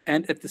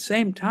 And at the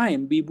same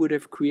time, we would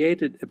have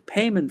created a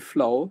payment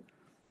flow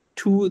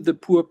to the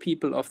poor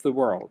people of the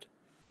world.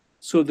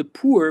 So the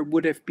poor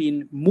would have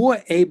been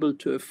more able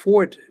to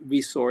afford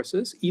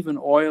resources, even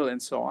oil and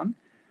so on,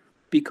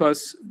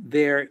 because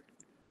their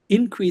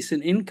increase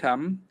in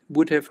income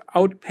would have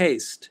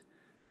outpaced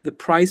the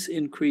price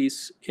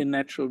increase in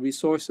natural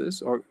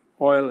resources or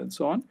oil and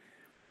so on.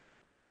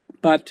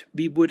 But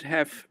we would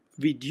have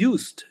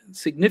reduced,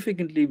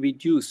 significantly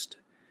reduced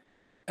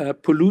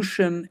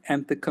pollution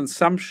and the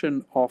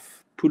consumption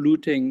of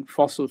polluting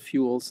fossil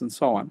fuels and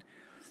so on.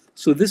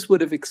 So this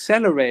would have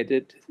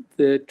accelerated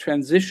the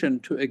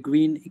transition to a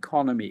green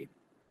economy.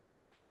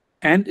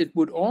 And it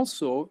would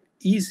also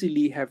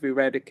easily have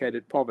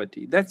eradicated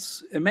poverty.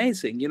 That's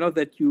amazing, you know,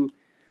 that you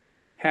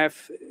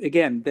have,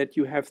 again, that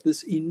you have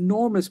this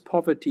enormous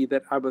poverty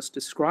that I was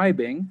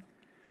describing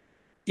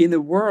in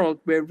a world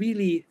where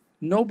really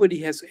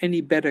nobody has any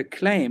better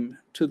claim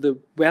to the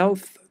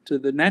wealth, to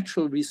the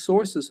natural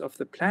resources of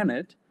the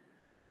planet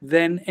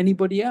than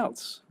anybody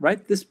else,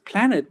 right? This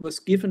planet was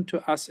given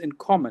to us in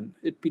common.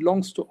 It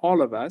belongs to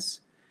all of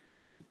us.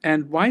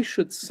 And why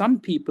should some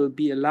people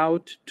be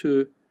allowed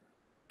to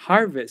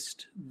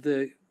harvest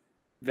the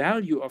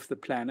value of the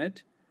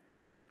planet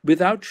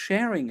without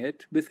sharing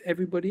it with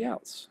everybody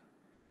else?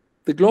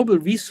 The global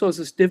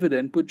resources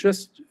dividend would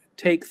just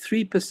take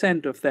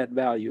 3% of that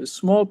value, a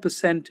small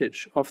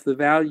percentage of the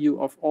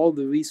value of all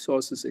the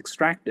resources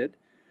extracted,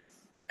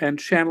 and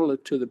channel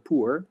it to the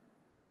poor.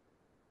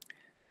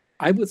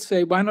 I would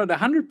say, why not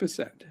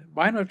 100%?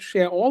 Why not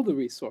share all the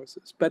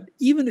resources? But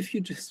even if you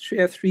just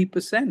share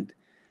 3%,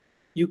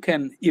 you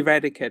can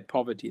eradicate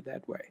poverty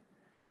that way.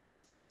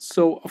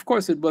 So, of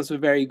course, it was a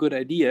very good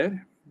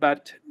idea,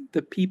 but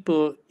the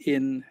people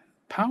in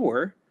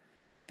power,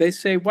 they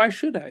say, why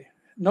should I?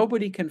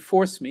 Nobody can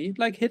force me,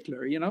 like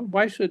Hitler, you know,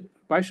 why should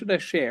I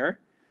share?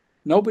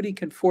 Nobody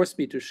can force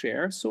me to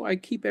share, so I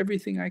keep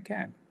everything I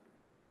can.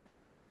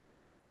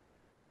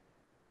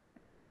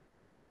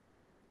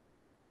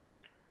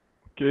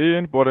 Okay,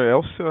 anybody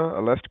else?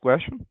 A last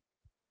question?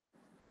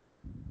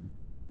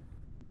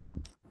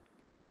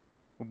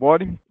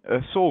 Nobody?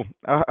 So,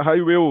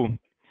 I will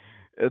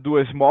do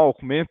a small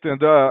comment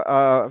and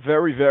a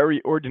very,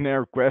 very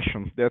ordinary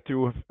question that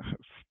you have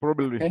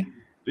probably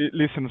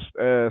listened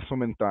so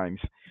many times.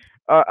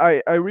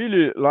 I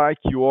really like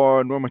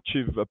your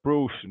normative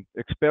approach,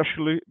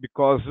 especially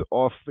because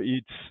of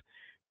its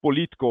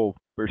political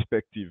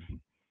perspective.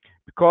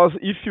 Because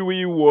if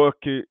we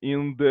work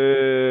in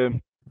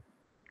the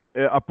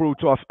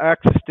approach of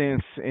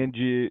existence and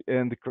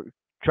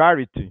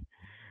charity,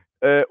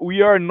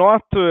 we are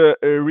not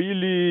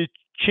really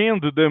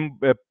change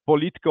the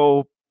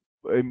political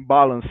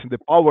imbalance, the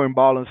power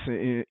imbalance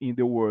in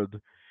the world.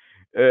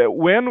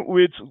 When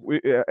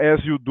as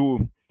you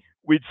do,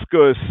 we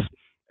discuss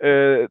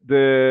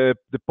the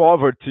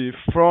poverty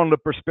from the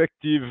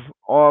perspective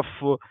of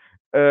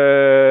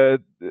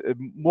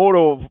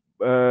moral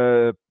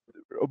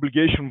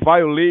obligation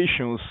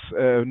violations,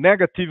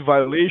 negative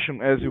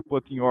violation, as you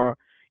put in your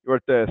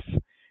test.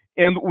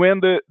 And when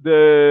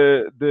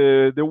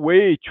the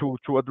way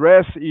to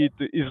address it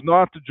is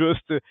not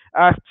just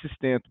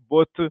assistant,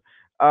 but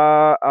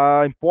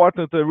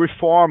important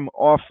reform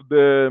of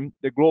the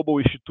global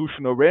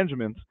institutional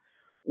arrangements,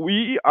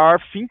 we are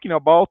thinking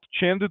about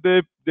change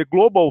the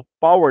global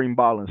power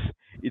imbalance.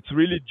 It's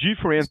really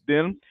different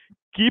than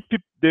keep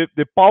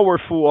the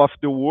powerful of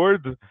the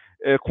world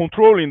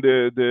controlling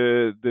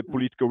the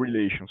political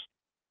relations.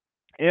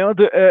 And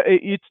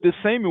it's the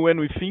same when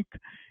we think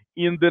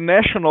in the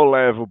national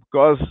level,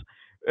 because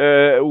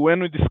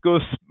when we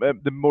discuss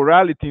the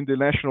morality in the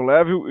national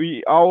level,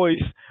 we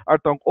always are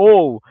talking,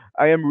 oh,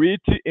 I am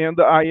rich and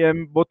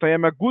but I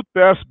am a good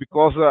person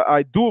because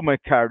I do my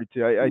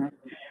charity.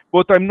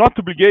 But I'm not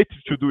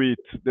obligated to do it.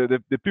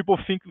 The people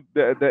think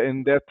that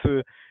in that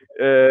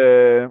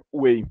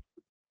way.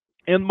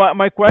 And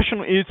my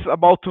question is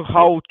about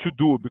how to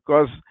do,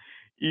 because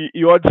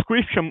your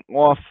description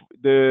of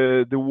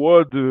the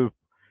word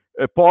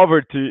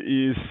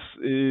poverty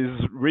is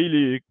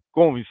really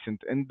convincing,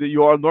 and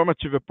your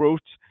normative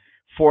approach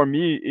for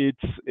me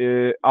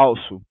it's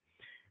also.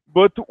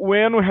 But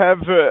when we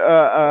have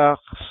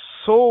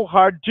so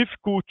hard,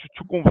 difficult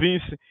to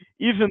convince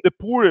even the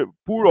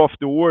poor of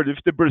the world, if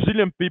the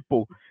Brazilian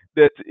people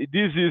that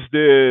this is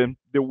the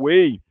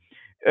way,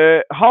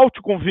 how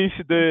to convince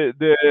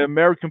the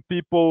American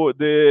people,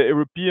 the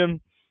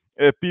European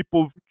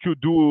people to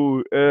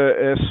do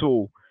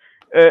so.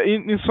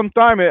 In some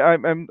time, I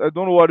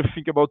don't know what to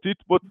think about it,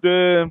 but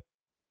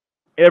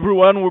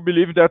everyone will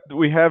believe that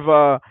we have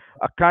a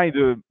kind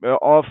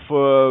of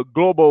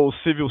global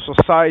civil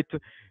society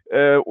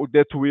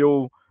that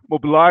will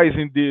mobilize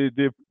in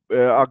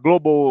a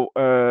global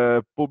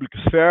public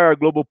sphere,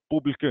 global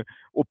public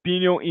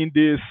opinion in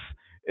this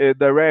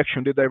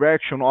direction, the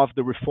direction of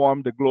the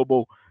reform, the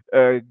global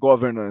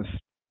governance.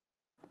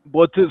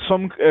 But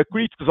some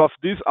critics of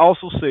this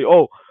also say,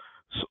 oh,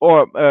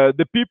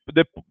 the people,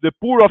 the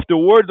poor of the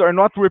world are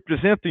not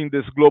representing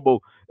this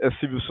global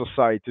civil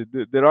society.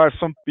 There are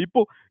some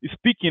people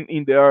speaking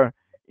in their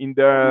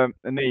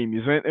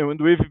names, and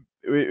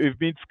we've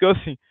been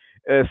discussing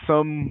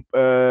some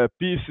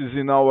pieces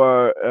in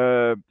our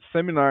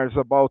seminars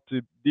about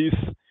these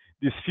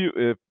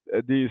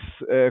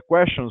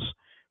questions.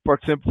 For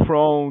example,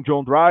 from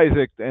John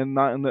Dryzek and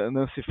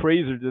Nancy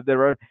Fraser, that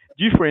there are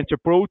different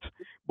approaches,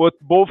 but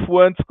both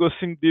one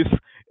discussing this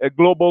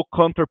global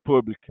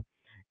counterpublic.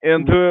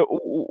 And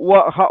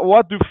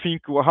what do you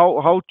think?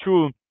 How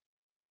to?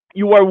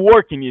 You are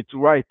working it,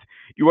 right?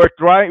 You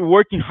are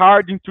working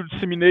hard to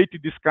disseminate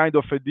this kind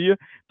of idea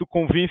to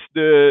convince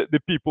the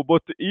people,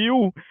 but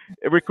you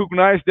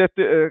recognize that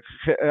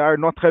are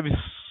not having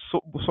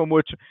so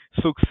much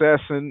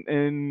success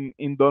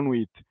in done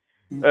with.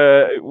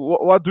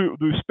 What do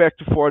you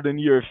expect for the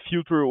near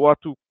future? What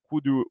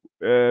could you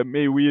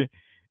may we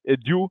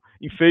do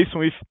in face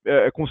with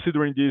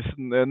considering this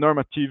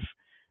normative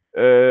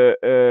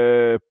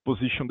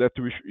position that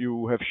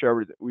you have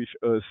shared with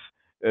us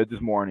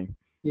this morning?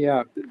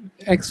 Yeah,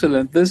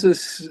 excellent. This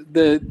is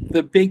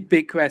the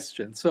big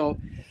question. So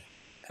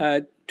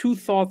two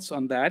thoughts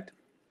on that.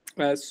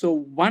 So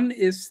one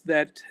is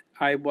that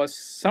I was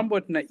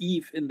somewhat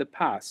naive in the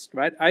past,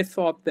 right? I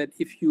thought that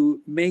if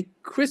you make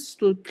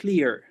crystal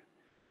clear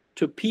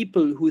to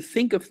people who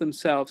think of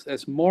themselves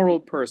as moral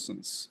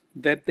persons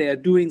that they are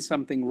doing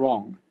something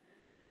wrong,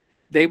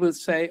 they will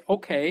say,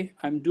 okay,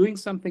 I'm doing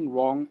something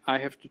wrong, I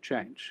have to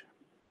change.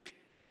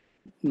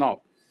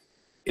 No.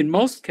 In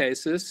most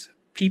cases,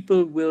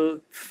 people will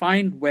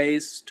find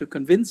ways to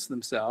convince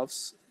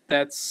themselves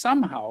that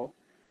somehow,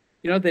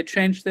 they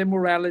change their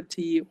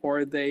morality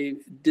or they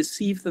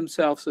deceive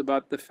themselves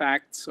about the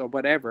facts or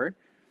whatever,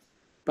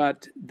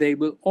 but they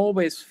will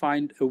always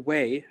find a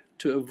way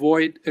to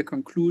avoid a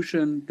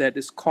conclusion that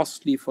is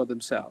costly for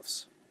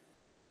themselves.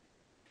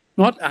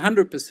 Not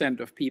 100%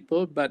 of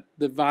people, but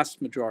the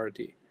vast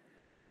majority.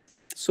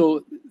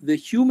 So the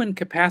human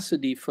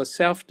capacity for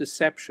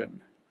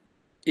self-deception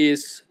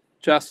is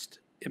just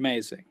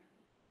amazing.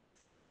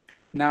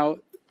 Now,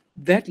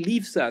 that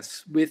leaves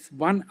us with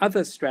one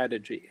other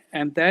strategy,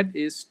 and that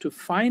is to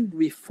find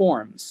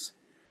reforms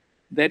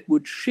that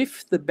would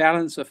shift the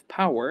balance of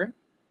power,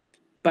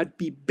 but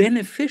be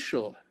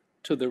beneficial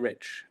to the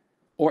rich,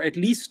 or at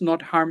least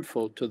not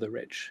harmful to the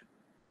rich.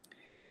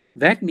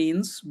 That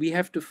means we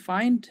have to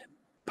find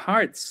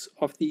parts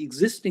of the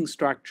existing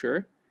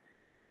structure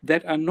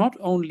that are not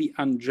only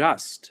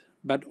unjust,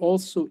 but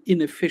also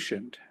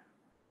inefficient.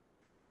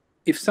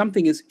 If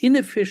something is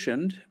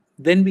inefficient,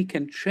 then we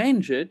can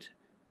change it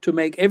to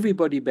make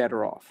everybody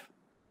better off.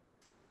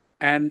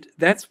 And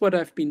that's what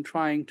I've been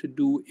trying to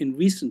do in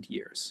recent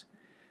years.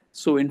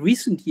 So in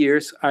recent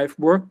years, I've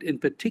worked in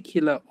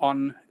particular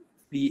on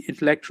the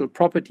intellectual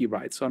property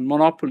rights, on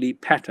monopoly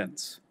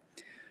patents.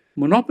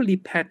 Monopoly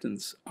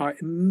patents are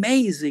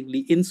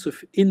amazingly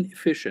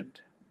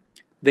inefficient.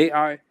 They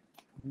are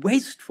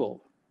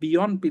wasteful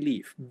beyond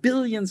belief.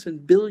 Billions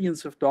and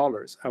billions of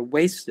dollars are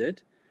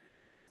wasted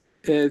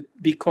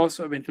because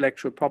of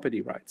intellectual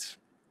property rights.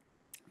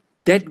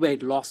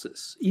 Deadweight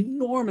losses,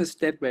 enormous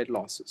deadweight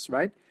losses,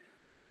 right?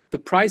 The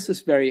price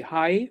is very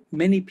high.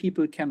 Many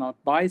people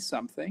cannot buy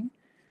something.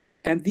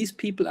 And these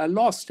people are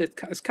lost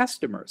as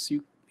customers.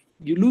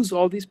 You lose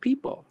all these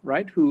people,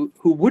 right? Who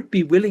would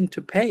be willing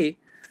to pay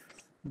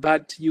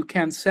but you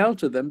can't sell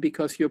to them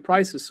because your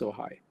price is so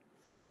high.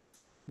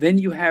 Then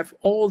you have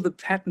all the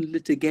patent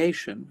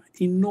litigation,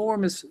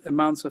 enormous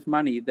amounts of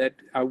money that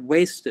are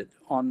wasted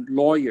on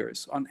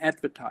lawyers, on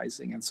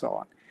advertising, and so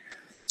on.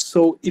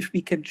 So if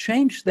we can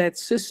change that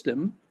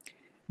system,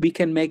 we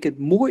can make it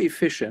more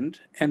efficient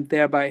and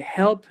thereby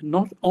help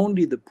not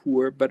only the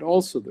poor, but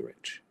also the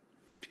rich.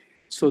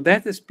 So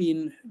that has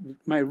been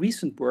my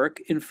recent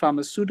work in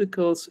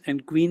pharmaceuticals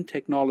and green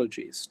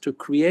technologies, to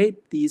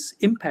create these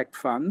impact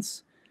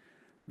funds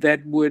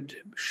that would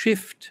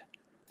shift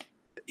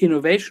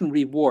innovation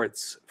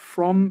rewards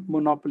from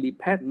monopoly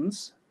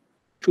patents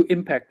to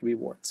impact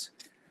rewards.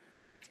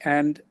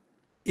 And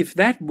if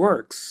that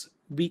works,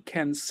 we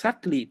can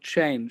subtly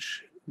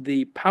change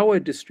the power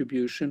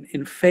distribution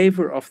in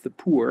favor of the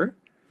poor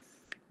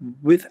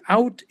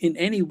without in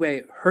any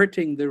way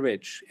hurting the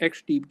rich,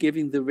 actually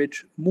giving the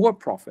rich more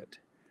profit.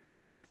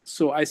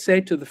 So I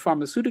say to the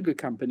pharmaceutical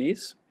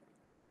companies,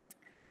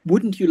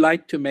 wouldn't you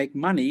like to make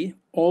money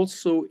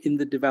also in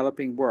the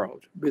developing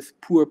world with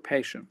poor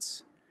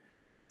patients?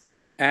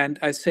 And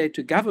I say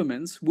to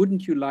governments,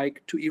 wouldn't you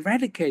like to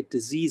eradicate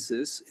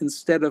diseases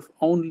instead of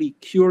only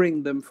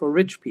curing them for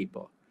rich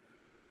people?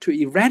 To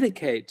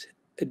eradicate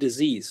a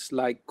disease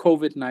like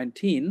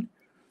COVID-19,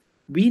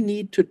 we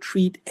need to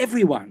treat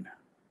everyone.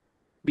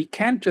 We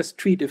can't just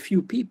treat a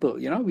few people,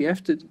 you know, we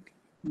have to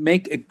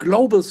make a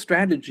global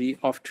strategy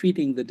of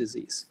treating the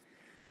disease.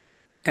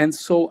 And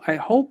so I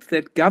hope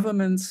that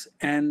governments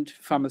and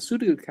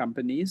pharmaceutical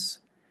companies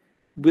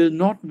will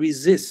not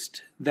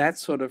resist that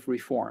sort of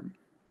reform.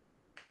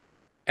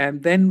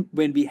 And then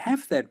when we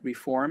have that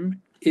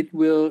reform, it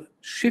will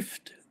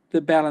shift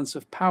the balance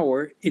of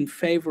power in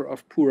favor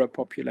of poorer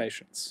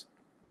populations.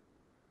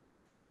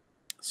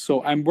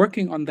 So I'm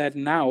working on that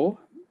now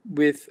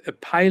with a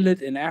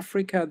pilot in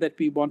Africa that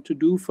we want to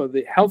do for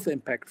the Health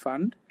Impact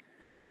Fund,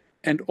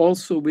 and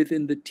also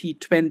within the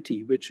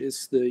T20, which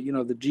is the, you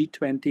know, the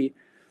G20.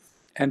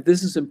 And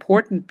this is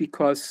important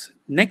because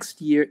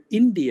next year,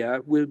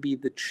 India will be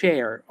the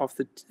chair of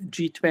the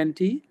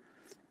G20,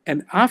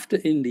 and after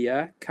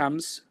India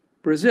comes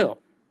Brazil.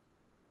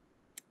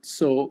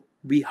 So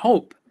we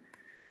hope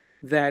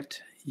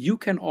that you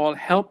can all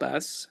help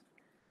us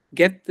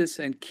get this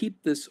and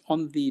keep this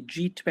on the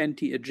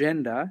G20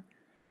 agenda,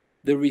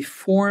 the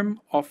reform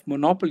of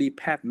monopoly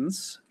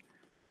patents,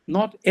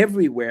 not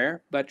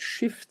everywhere, but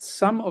shift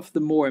some of the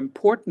more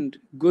important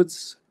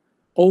goods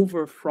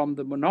over from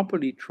the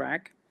monopoly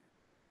track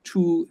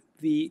to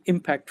the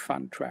impact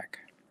fund track.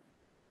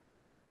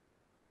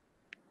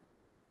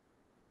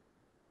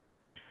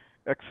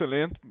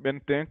 Excellent, many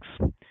thanks.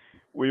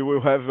 We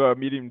will have a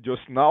meeting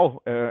just now,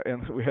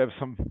 and we have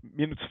some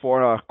minutes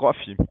for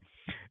coffee.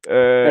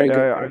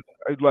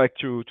 I'd like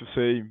to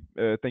say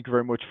thank you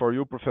very much for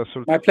you,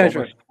 Professor My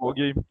pleasure.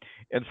 Pogge,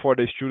 and for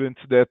the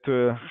students that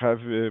have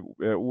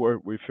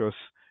worked with us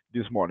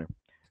this morning.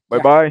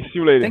 Bye-bye. See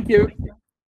you later. Thank you.